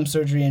the thumb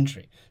surgery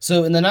injury.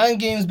 So in the 9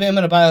 games Bam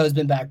Adebayo has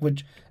been back,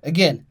 which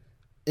again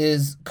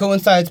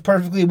coincides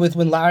perfectly with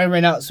when Lowry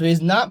ran out. So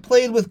he's not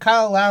played with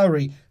Kyle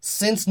Lowry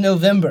since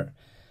November.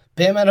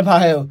 Bam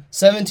Adebayo,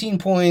 17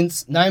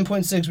 points,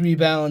 9.6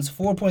 rebounds,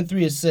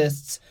 4.3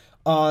 assists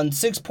on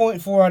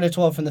 6.4 out of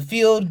 12 from the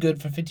field,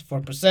 good for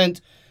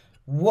 54%.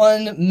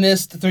 1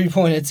 missed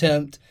three-point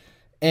attempt,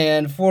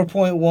 and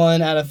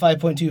 4.1 out of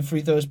 5.2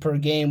 free throws per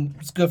game.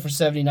 It's good for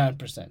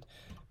 79%.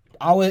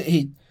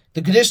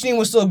 The conditioning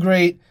was still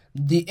great.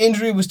 The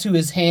injury was to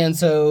his hand,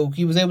 so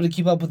he was able to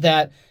keep up with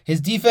that.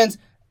 His defense,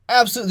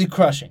 absolutely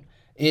crushing.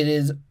 It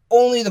is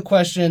only the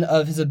question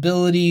of his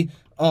ability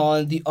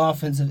on the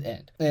offensive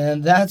end.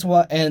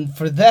 And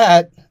for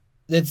that,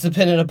 it's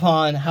dependent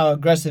upon how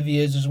aggressive he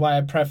is, which is why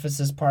I preface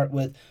this part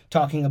with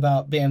talking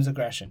about Bam's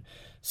aggression.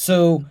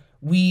 So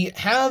we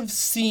have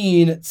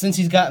seen, since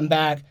he's gotten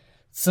back,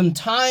 some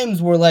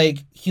times where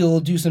like he'll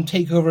do some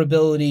takeover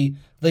ability.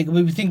 Like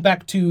when we think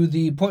back to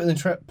the Portland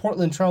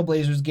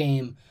Trailblazers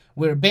game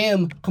where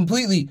Bam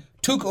completely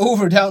took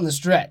over down the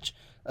stretch.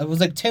 It was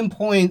like 10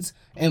 points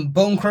and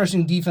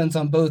bone-crushing defense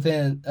on both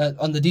ends,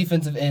 on the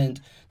defensive end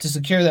to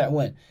secure that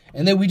win.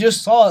 And then we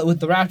just saw it with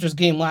the Raptors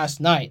game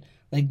last night.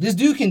 Like, this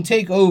dude can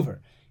take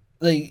over.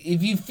 Like,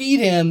 if you feed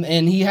him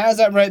and he has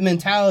that right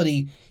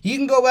mentality, he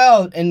can go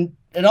out and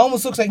it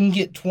almost looks like he can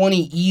get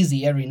 20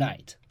 easy every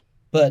night.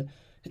 But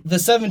the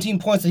 17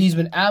 points that he's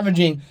been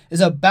averaging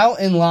is about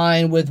in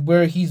line with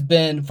where he's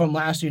been from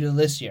last year to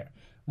this year,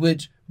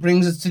 which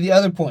brings us to the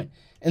other point,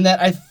 in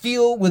that I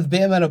feel with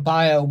Bam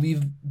Adebayo,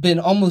 we've been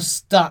almost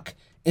stuck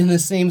in the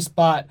same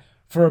spot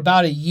for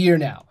about a year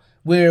now,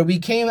 where we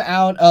came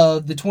out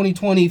of the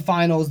 2020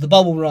 finals, the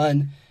bubble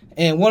run,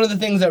 and one of the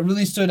things that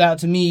really stood out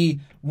to me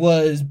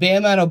was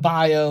Bam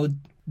Adebayo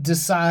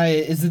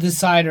is the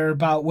decider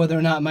about whether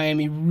or not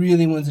Miami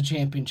really wins a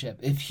championship.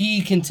 If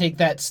he can take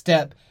that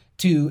step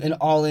to an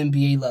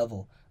all-NBA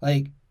level.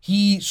 Like,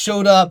 he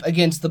showed up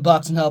against the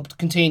Bucks and helped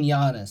contain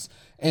Giannis.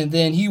 And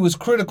then he was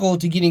critical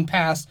to getting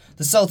past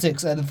the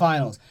Celtics at the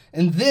finals.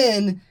 And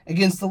then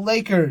against the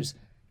Lakers,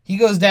 he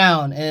goes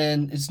down,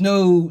 and it's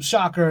no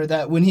shocker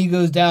that when he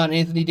goes down,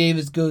 Anthony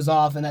Davis goes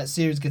off and that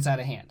series gets out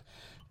of hand.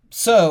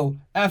 So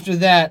after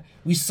that,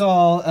 we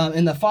saw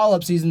in the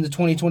follow-up season, the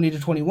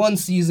 2020-21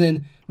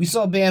 season, we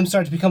saw Bam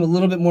start to become a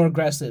little bit more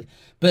aggressive,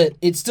 but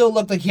it still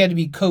looked like he had to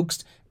be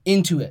coaxed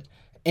into it.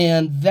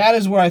 And that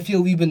is where I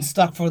feel we've been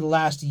stuck for the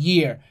last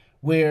year,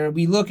 where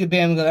we look at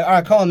Bam and go, all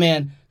right, come on,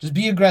 man, just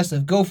be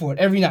aggressive, go for it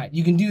every night,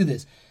 you can do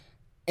this.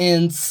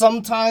 And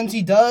sometimes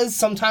he does,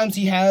 sometimes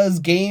he has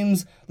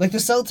games like the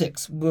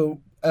Celtics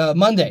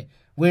Monday,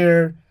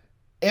 where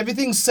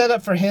everything's set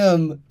up for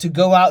him to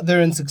go out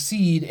there and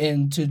succeed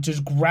and to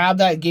just grab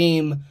that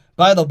game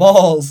by the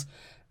balls,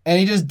 and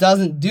he just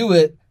doesn't do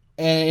it,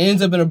 and it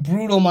ends up in a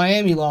brutal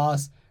Miami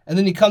loss, and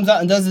then he comes out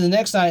and does it the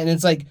next night, and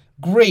it's like,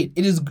 great.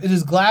 It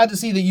is glad to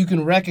see that you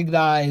can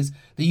recognize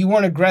that you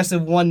weren't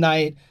aggressive one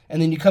night, and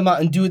then you come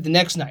out and do it the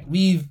next night.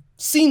 We've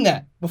seen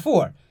that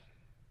before.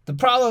 The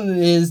problem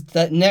is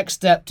that next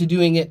step to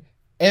doing it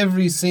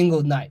every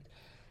single night.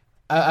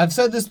 I've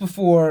said this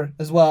before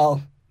as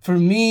well. For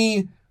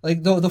me,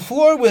 like the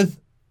floor with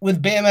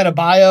Bam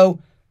Adebayo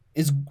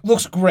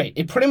looks great.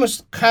 It pretty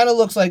much kind of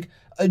looks like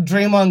a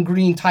Draymond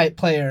Green type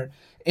player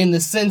in the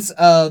sense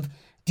of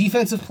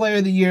defensive player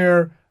of the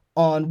year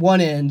on one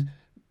end,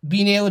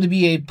 being able to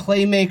be a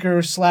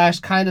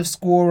playmaker / kind of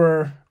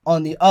scorer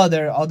on the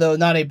other, although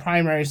not a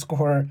primary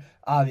scorer,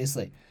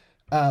 obviously.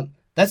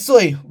 That's still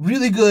a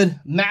really good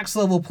max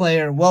level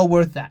player, well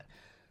worth that.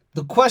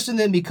 The question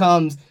then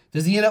becomes,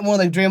 does he end up more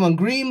like Draymond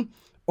Green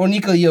or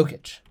Nikola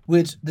Jokic?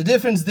 Which the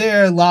difference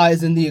there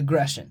lies in the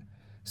aggression.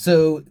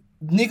 So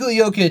Nikola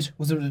Jokic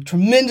was a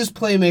tremendous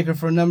playmaker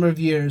for a number of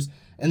years,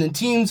 and then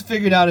teams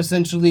figured out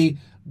essentially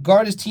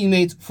guard his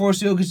teammates,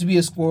 force Jokic to be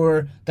a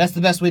scorer. That's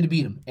the best way to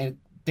beat him. And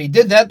they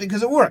did that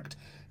because it worked.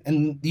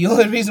 And the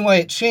only reason why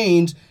it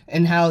changed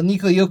and how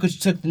Nikola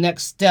Jokic took the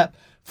next step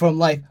from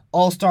like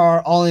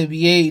All-Star,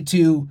 All-NBA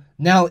to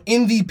now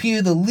MVP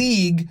of the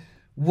league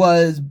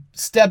was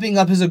stepping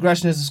up his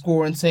aggression as a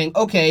scorer and saying,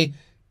 okay,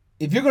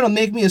 if you're going to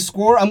make me a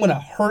scorer, I'm going to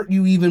hurt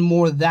you even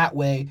more that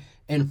way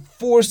and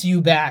force you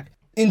back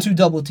into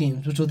double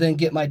teams, which will then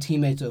get my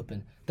teammates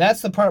open.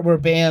 That's the part where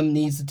Bam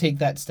needs to take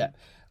that step.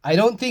 I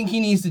don't think he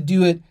needs to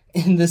do it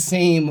in the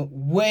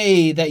same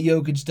way that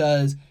Jokic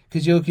does,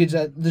 because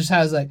Jokic just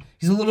has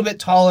he's a little bit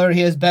taller,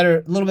 he has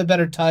a little bit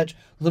better touch,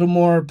 a little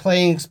more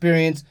playing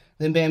experience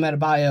than Bam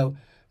Adebayo.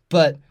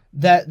 But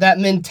that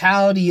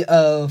mentality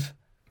of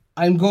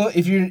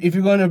if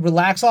you're going to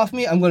relax off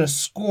me, I'm going to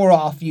score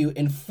off you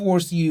and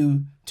force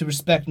you to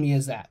respect me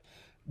as that.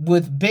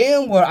 With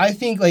Bam, where I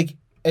think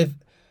if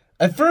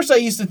at first I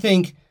used to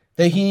think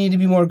that he needed to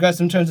be more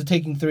aggressive in terms of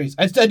taking threes.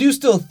 I do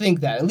still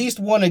think that, at least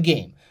one a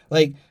game.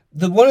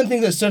 The one of the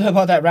things that stood out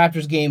about that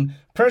Raptors game,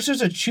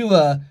 Precious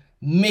Achiuwa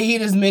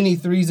made as many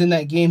threes in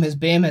that game as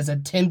Bam has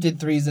attempted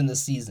threes in the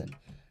season.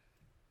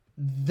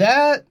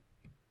 Very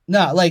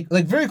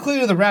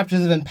clearly the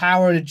Raptors have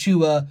empowered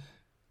Achiuwa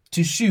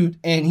to shoot,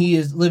 and he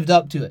has lived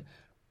up to it.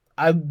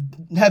 I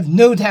have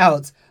no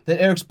doubts that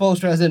Eric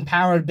Spoelstra has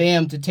empowered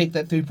Bam to take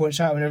that three-point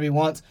shot whenever he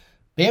wants.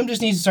 Bam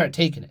just needs to start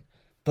taking it.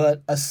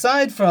 But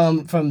aside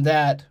from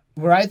that,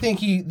 where I think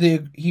he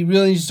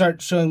really needs to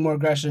start showing more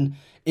aggression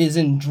is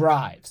in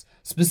drives.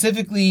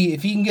 Specifically,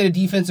 if he can get a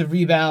defensive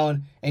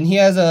rebound and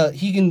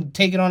he can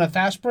take it on a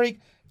fast break,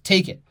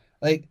 take it.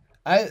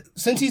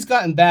 Since he's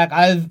gotten back,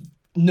 I've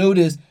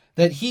noticed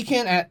that he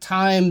can at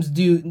times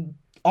do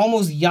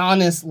almost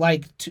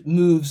Giannis-like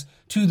moves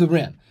to the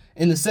rim.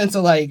 In the sense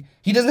of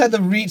he doesn't have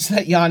the reach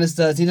that Giannis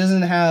does. He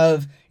doesn't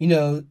have,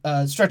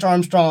 Stretch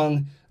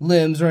Armstrong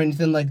limbs or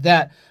anything like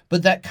that.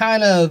 But that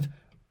kind of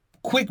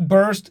quick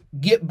burst,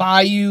 get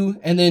by you,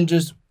 and then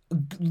just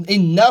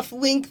enough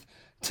length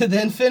to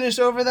then finish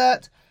over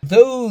that.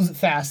 Those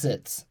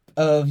facets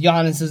of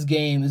Giannis's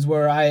game is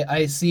where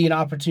I see an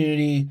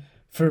opportunity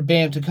for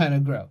Bam to kind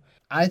of grow.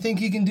 I think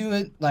he can do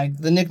it.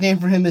 The nickname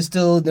for him is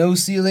still No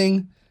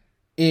Ceiling.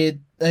 It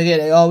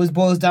always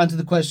boils down to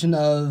the question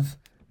of,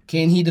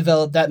 can he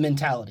develop that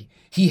mentality?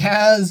 He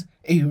has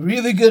a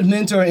really good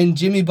mentor in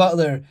Jimmy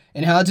Butler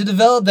and how to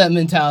develop that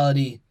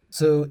mentality.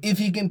 So if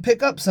he can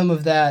pick up some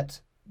of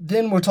that,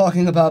 then we're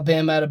talking about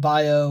Bam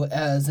Adebayo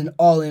as an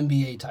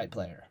all-NBA type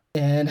player.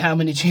 And how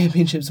many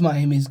championships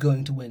Miami's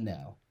going to win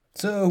now.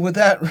 So with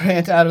that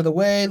rant out of the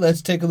way,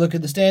 let's take a look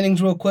at the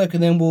standings real quick,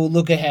 and then we'll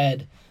look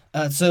ahead.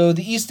 So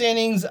the East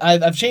standings,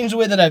 I've changed the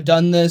way that I've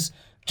done this,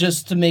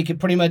 just to make it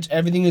pretty much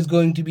everything is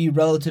going to be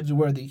relative to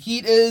where the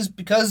Heat is,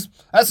 because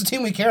that's the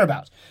team we care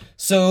about.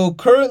 So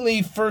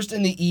currently first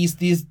in the East,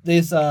 this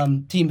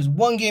team is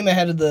one game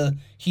ahead of the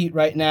Heat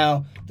right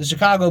now. The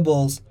Chicago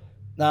Bulls,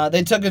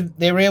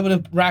 they were able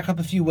to rack up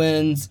a few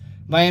wins.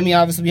 Miami,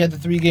 obviously, we had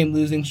the 3-game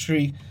losing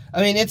streak.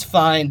 I mean, it's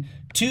fine.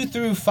 2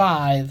 through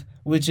 5,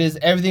 which is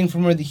everything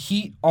from where the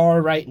Heat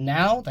are right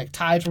now,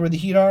 tied for where the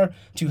Heat are,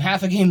 to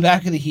half a game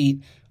back of the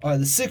Heat, are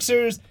the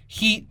Sixers,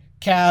 Heat,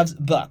 Cavs,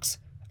 Bucks.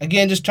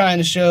 Again, just trying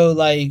to show,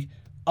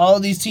 all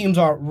of these teams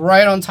are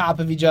right on top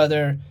of each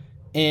other,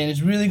 and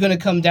it's really going to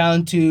come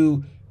down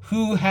to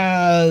who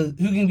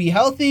can be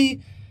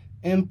healthy,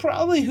 and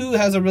probably who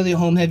has a really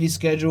home-heavy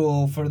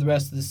schedule for the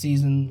rest of the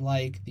season,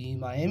 like the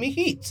Miami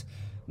Heat.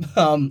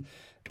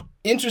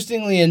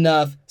 Interestingly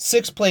enough,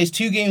 6th place,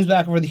 2 games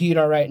back where the Heat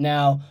are right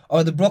now,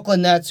 are the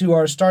Brooklyn Nets, who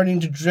are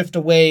starting to drift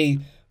away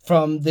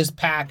from this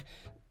pack.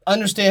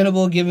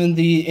 Understandable given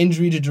the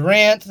injury to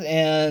Durant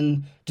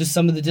and just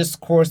some of the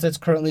discourse that's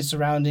currently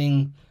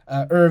surrounding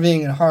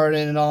Irving and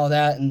Harden and all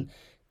that. And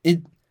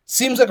it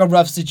seems like a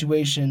rough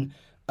situation.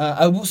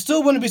 I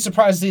still wouldn't be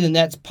surprised to see the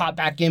Nets pop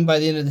back in by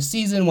the end of the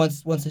season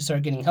once they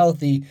start getting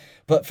healthy.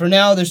 But for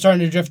now, they're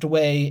starting to drift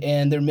away,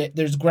 and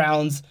there's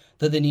grounds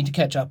that they need to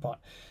catch up on.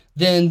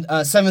 Then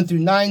 7th through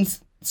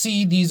 9th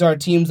seed, these are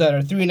teams that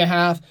are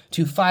 3.5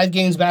 to 5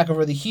 games back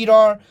over the Heat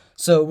are.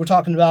 So we're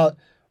talking about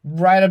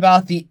right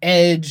about the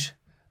edge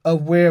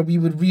of where we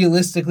would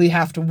realistically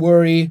have to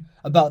worry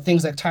about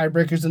things like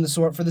tiebreakers and the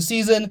sort for the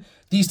season.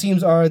 These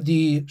teams are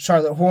the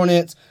Charlotte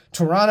Hornets,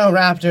 Toronto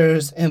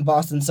Raptors, and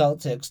Boston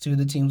Celtics, 2 of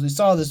the teams we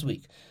saw this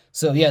week.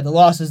 So yeah, the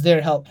losses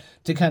there help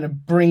to kind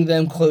of bring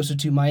them closer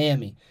to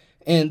Miami.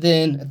 And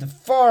then at the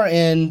far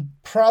end,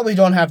 probably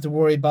don't have to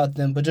worry about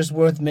them, but just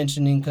worth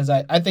mentioning because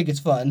I think it's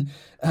fun.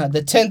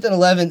 The 10th and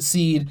 11th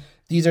seed,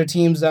 these are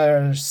teams that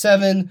are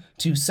 7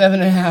 to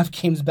 7.5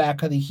 games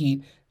back of the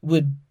Heat,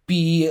 would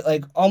be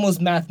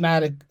almost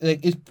mathematic.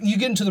 You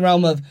get into the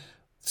realm of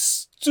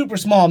super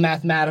small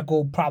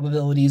mathematical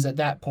probabilities at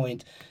that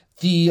point.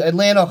 The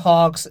Atlanta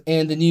Hawks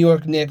and the New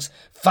York Knicks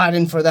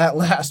fighting for that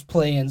last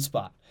play-in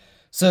spot.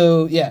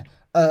 So, yeah,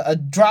 a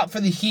drop for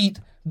the Heat,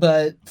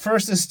 but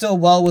first is still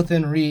well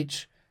within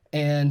reach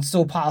and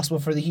still possible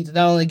for the Heat to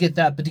not only get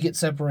that, but to get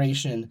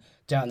separation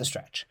down the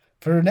stretch.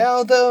 For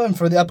now, though, and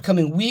for the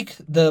upcoming week,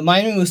 the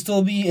Miami will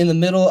still be in the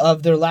middle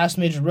of their last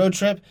major road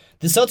trip.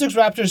 The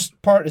Celtics-Raptors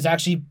part is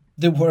actually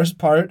the worst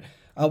part.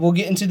 We'll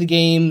get into the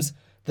games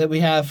that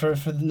we have for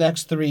the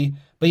next three.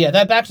 But yeah,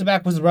 that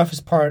back-to-back was the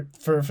roughest part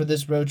for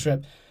this road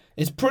trip.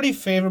 It's pretty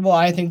favorable,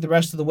 I think, the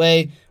rest of the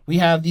way. We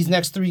have these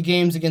next three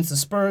games against the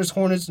Spurs,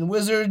 Hornets, and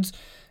Wizards,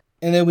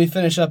 and then we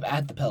finish up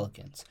at the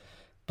Pelicans.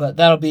 But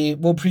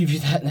we'll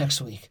preview that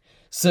next week.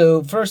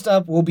 So first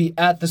up, we'll be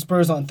at the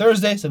Spurs on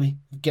Thursday, so we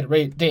get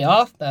a day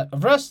off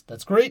of rest.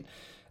 That's great.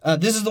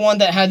 This is the one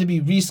that had to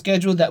be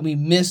rescheduled that we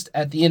missed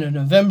at the end of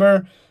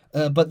November.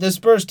 But this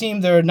Spurs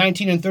team, they're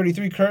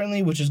 19-33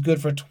 currently, which is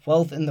good for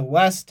 12th in the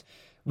West.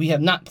 We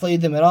have not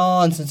played them at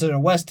all, and since they're a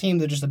West team,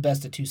 they're just a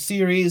best-of-2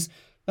 series.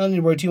 Don't need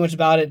to worry too much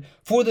about it.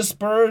 For the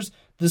Spurs,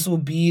 this will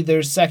be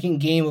their second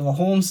game of a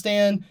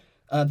homestand.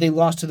 They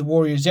lost to the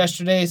Warriors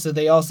yesterday, so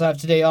they also have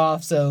today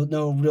off, so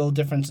no real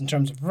difference in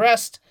terms of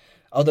rest,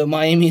 although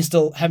Miami is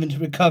still having to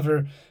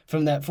recover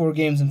from that 4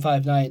 games in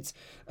 5 nights.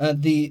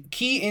 The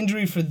key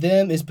injury for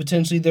them is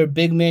potentially their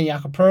big man,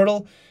 Jakob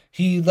Poeltl.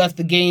 He left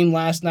the game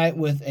last night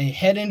with a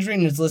head injury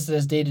and is listed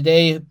as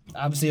day-to-day.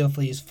 Obviously,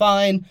 hopefully he's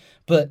fine,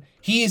 but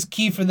he is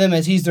key for them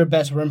as he's their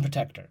best rim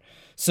protector.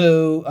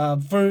 So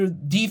for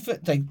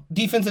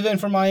defensive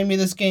end for Miami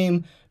this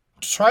game,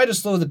 try to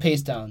slow the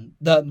pace down.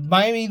 The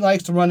Miami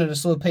likes to run at a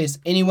slow pace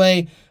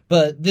anyway,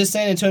 but this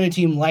San Antonio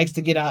team likes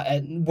to get out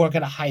and work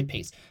at a high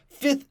pace.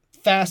 5th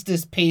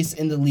fastest pace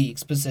in the league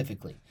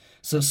specifically.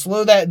 So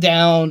slow that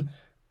down.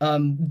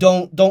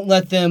 Don't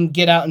let them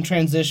get out and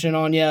transition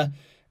on you.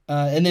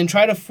 And then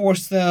try to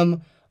force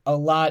them a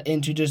lot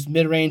into just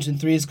mid-range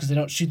and threes because they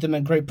don't shoot them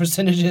at great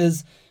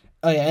percentages.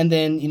 And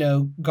then,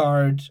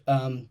 guard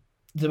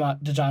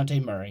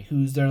DeJounte Murray,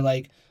 who's their,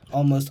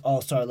 almost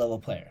all-star level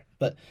player.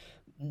 But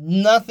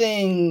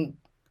nothing...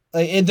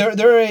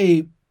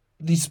 the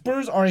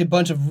Spurs are a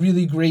bunch of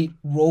really great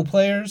role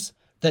players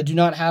that do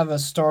not have a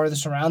star to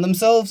surround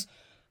themselves.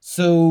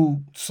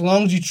 So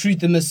long as you treat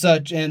them as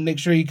such and make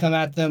sure you come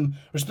at them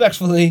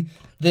respectfully,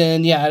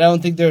 then, I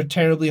don't think they're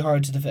terribly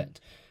hard to defend.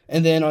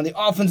 And then on the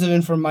offensive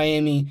end for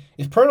Miami,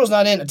 if Poeltl's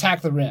not in,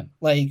 attack the rim.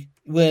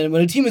 When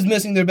a team is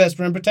missing their best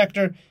rim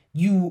protector,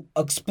 you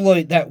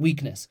exploit that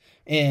weakness.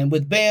 And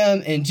with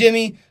Bam and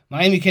Jimmy,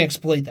 Miami can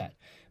exploit that.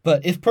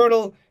 But if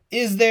Poeltl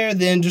is there,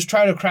 then just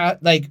try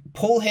to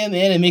pull him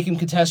in and make him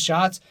contest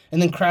shots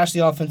and then crash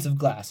the offensive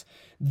glass.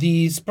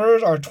 The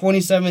Spurs are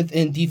 27th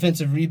in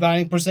defensive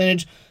rebounding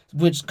percentage,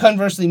 which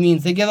conversely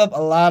means they give up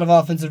a lot of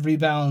offensive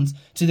rebounds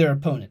to their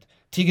opponent.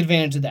 Take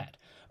advantage of that.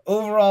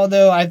 Overall,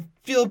 though, I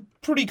feel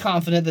pretty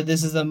confident that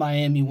this is a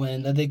Miami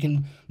win, that they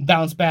can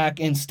bounce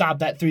back and stop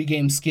that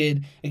 3-game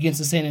skid against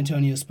the San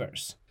Antonio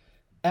Spurs.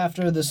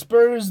 After the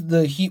Spurs,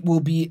 the Heat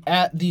will be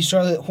at the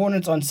Charlotte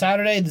Hornets on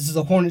Saturday. This is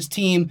a Hornets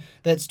team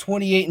that's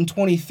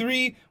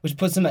 28-23, which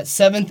puts them at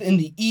 7th in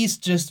the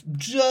East, just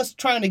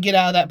trying to get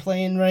out of that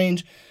play-in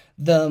range.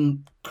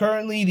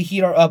 Currently, the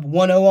Heat are up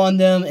 1-0 on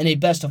them in a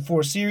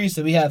best-of-4 series,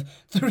 so we have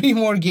 3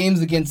 more games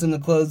against them to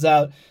close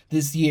out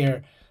this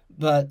year.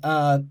 But,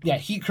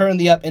 Heat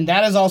currently up, and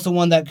that is also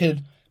one that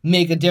could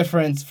make a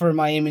difference for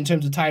Miami in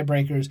terms of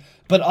tiebreakers,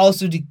 but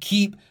also to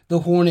keep the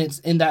Hornets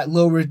in that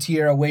lower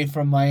tier away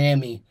from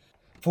Miami.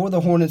 For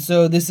the Hornets,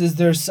 so this is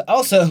their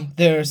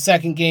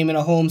second game in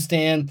a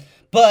homestand,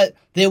 but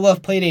they will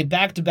have played a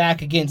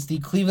back-to-back against the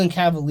Cleveland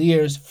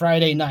Cavaliers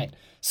Friday night.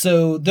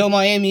 So though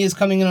Miami is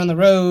coming in on the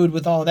road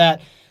with all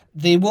that,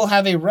 they will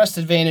have a rest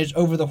advantage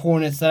over the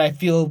Hornets that I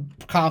feel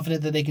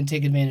confident that they can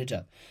take advantage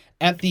of.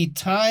 At the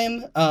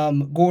time,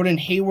 Gordon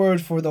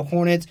Hayward for the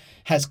Hornets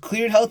has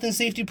cleared health and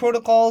safety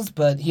protocols,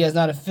 but he has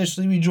not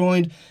officially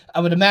rejoined.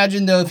 I would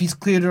imagine, though, if he's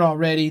cleared it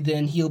already,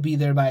 then he'll be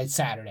there by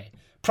Saturday.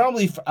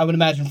 Probably, I would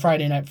imagine,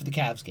 Friday night for the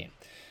Cavs game.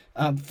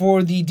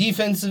 For the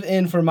defensive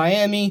end for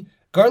Miami,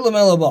 guard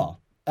LaMelo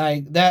Ball.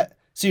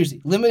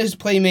 Seriously, limit his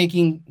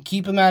playmaking,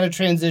 keep him out of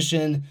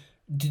transition,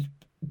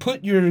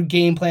 put your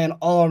game plan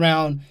all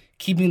around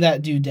keeping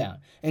that dude down.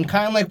 And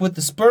kind of like with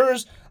the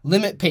Spurs,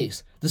 limit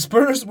pace. The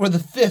Spurs were the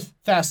 5th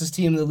fastest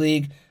team in the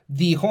league.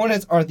 The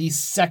Hornets are the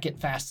 2nd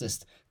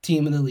fastest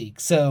team in the league.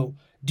 So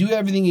do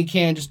everything you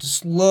can just to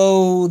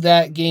slow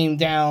that game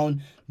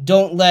down.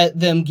 Don't let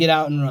them get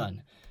out and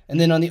run. And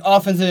then on the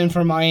offensive end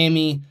for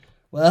Miami,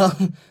 well,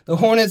 the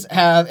Hornets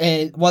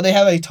while they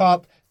have a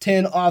top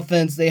 10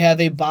 offense, they have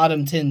a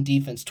bottom 10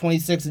 defense,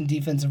 26 in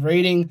defensive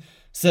rating.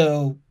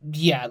 So,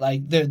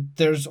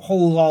 there's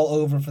holes all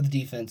over for the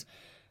defense.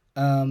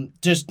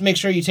 Just make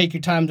sure you take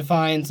your time to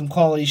find some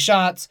quality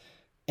shots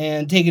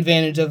and take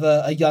advantage of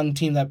a young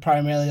team that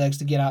primarily likes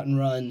to get out and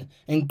run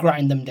and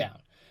grind them down.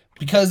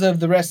 Because of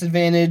the rest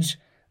advantage,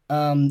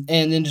 and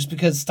then just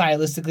because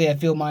stylistically I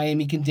feel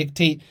Miami can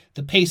dictate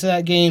the pace of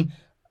that game,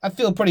 I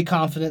feel pretty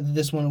confident that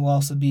this one will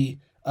also be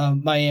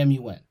Miami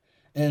win.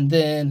 And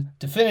then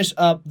to finish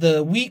up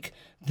the week,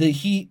 the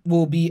Heat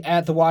will be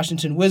at the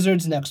Washington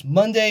Wizards next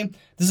Monday.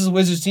 This is a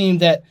Wizards team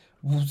that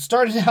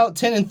started out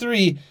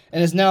 10-3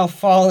 and has now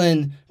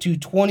fallen to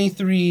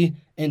 23-27,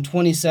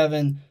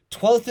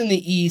 12th in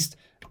the East.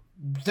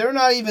 They're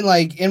not even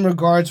in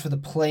regards for the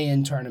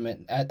play-in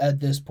tournament at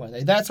this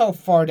point. That's how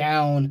far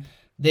down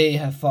they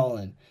have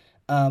fallen.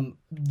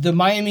 The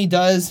Miami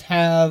does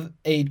have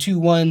a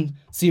 2-1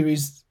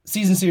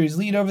 season series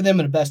lead over them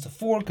and a best of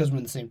 4 because we're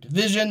in the same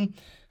division.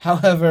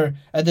 However,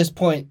 at this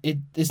point,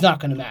 it's not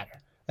going to matter.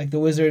 The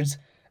Wizards,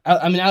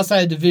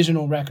 outside of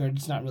divisional record,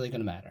 it's not really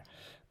going to matter.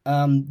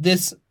 The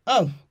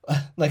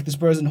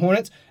Spurs and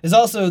Hornets, is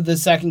also the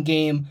second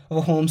game of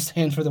a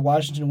homestand for the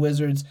Washington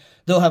Wizards.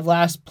 They'll have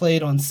last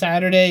played on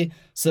Saturday,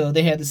 so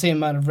they had the same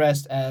amount of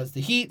rest as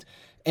the Heat.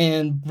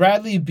 And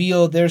Bradley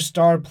Beal, their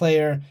star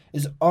player,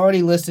 is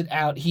already listed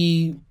out.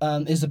 He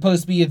is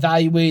supposed to be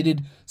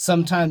evaluated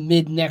sometime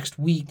mid-next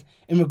week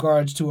in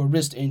regards to a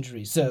wrist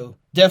injury. So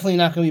definitely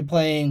not going to be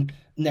playing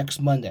next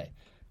Monday,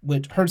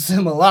 which hurts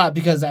them a lot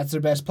because that's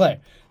their best player.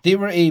 They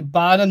were a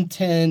bottom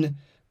 10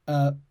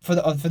 for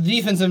the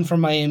defense from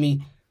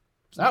Miami.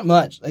 It's not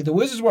much. The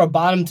Wizards were a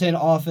bottom 10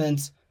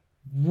 offense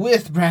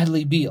with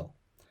Bradley Beal.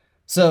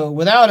 So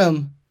without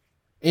him,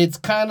 it's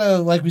kind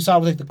of like we saw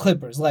with the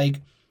Clippers.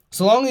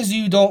 So long as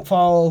you don't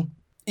fall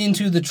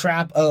into the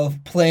trap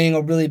of playing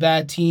a really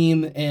bad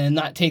team and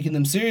not taking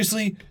them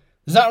seriously,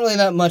 there's not really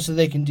that much that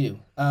they can do.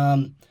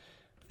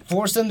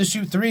 Force them to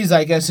shoot threes,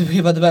 I guess, would be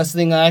about the best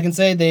thing I can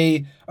say.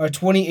 They are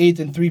 28th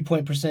in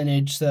three-point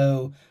percentage,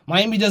 so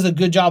Miami does a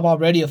good job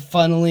already of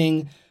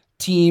funneling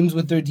teams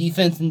with their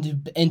defense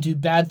into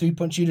bad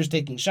three-point shooters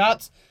taking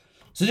shots.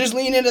 So just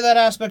lean into that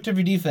aspect of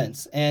your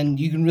defense, and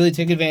you can really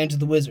take advantage of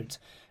the Wizards.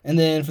 And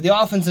then for the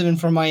offensive end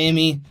for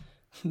Miami,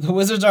 the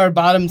Wizards are a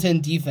bottom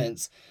 10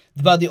 defense.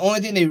 About the only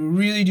thing they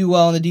really do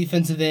well on the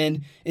defensive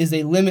end is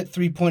they limit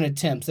three-point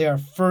attempts. They are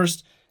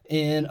first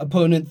in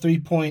opponent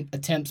three-point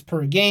attempts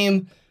per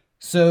game.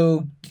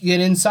 So get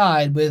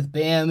inside with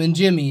Bam and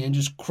Jimmy and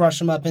just crush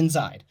them up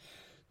inside.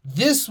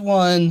 This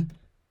one,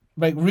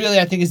 really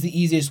I think is the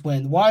easiest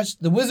win.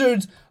 The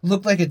Wizards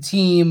look like a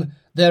team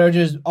that are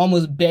just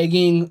almost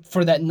begging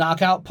for that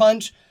knockout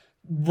punch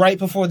right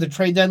before the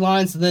trade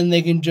deadline, so then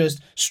they can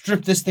just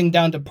strip this thing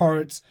down to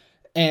parts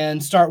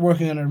and start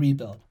working on a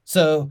rebuild.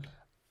 So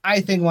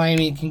I think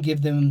Miami can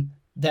give them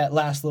that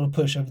last little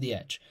push over the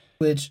edge.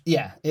 Which,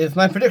 yeah, if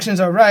my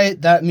predictions are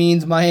right, that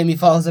means Miami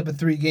follows up a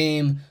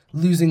 3-game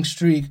losing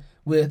streak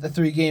with a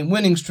 3-game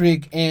winning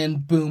streak,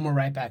 and boom, we're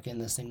right back in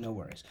this thing, no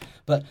worries.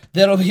 But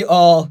that'll be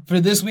all for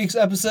this week's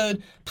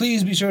episode.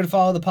 Please be sure to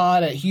follow the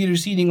pod at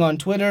Heaters Heating on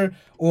Twitter,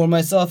 or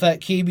myself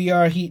at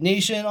KBR Heat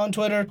Nation on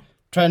Twitter.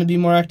 Trying to be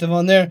more active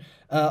on there.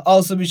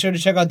 Also, be sure to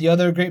check out the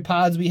other great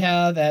pods we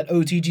have at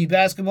OTG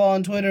Basketball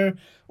on Twitter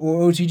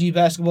or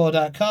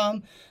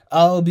OTGBasketball.com.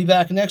 I'll be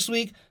back next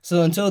week.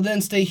 So until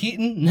then, stay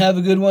heatin' and have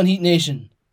a good one, Heat Nation.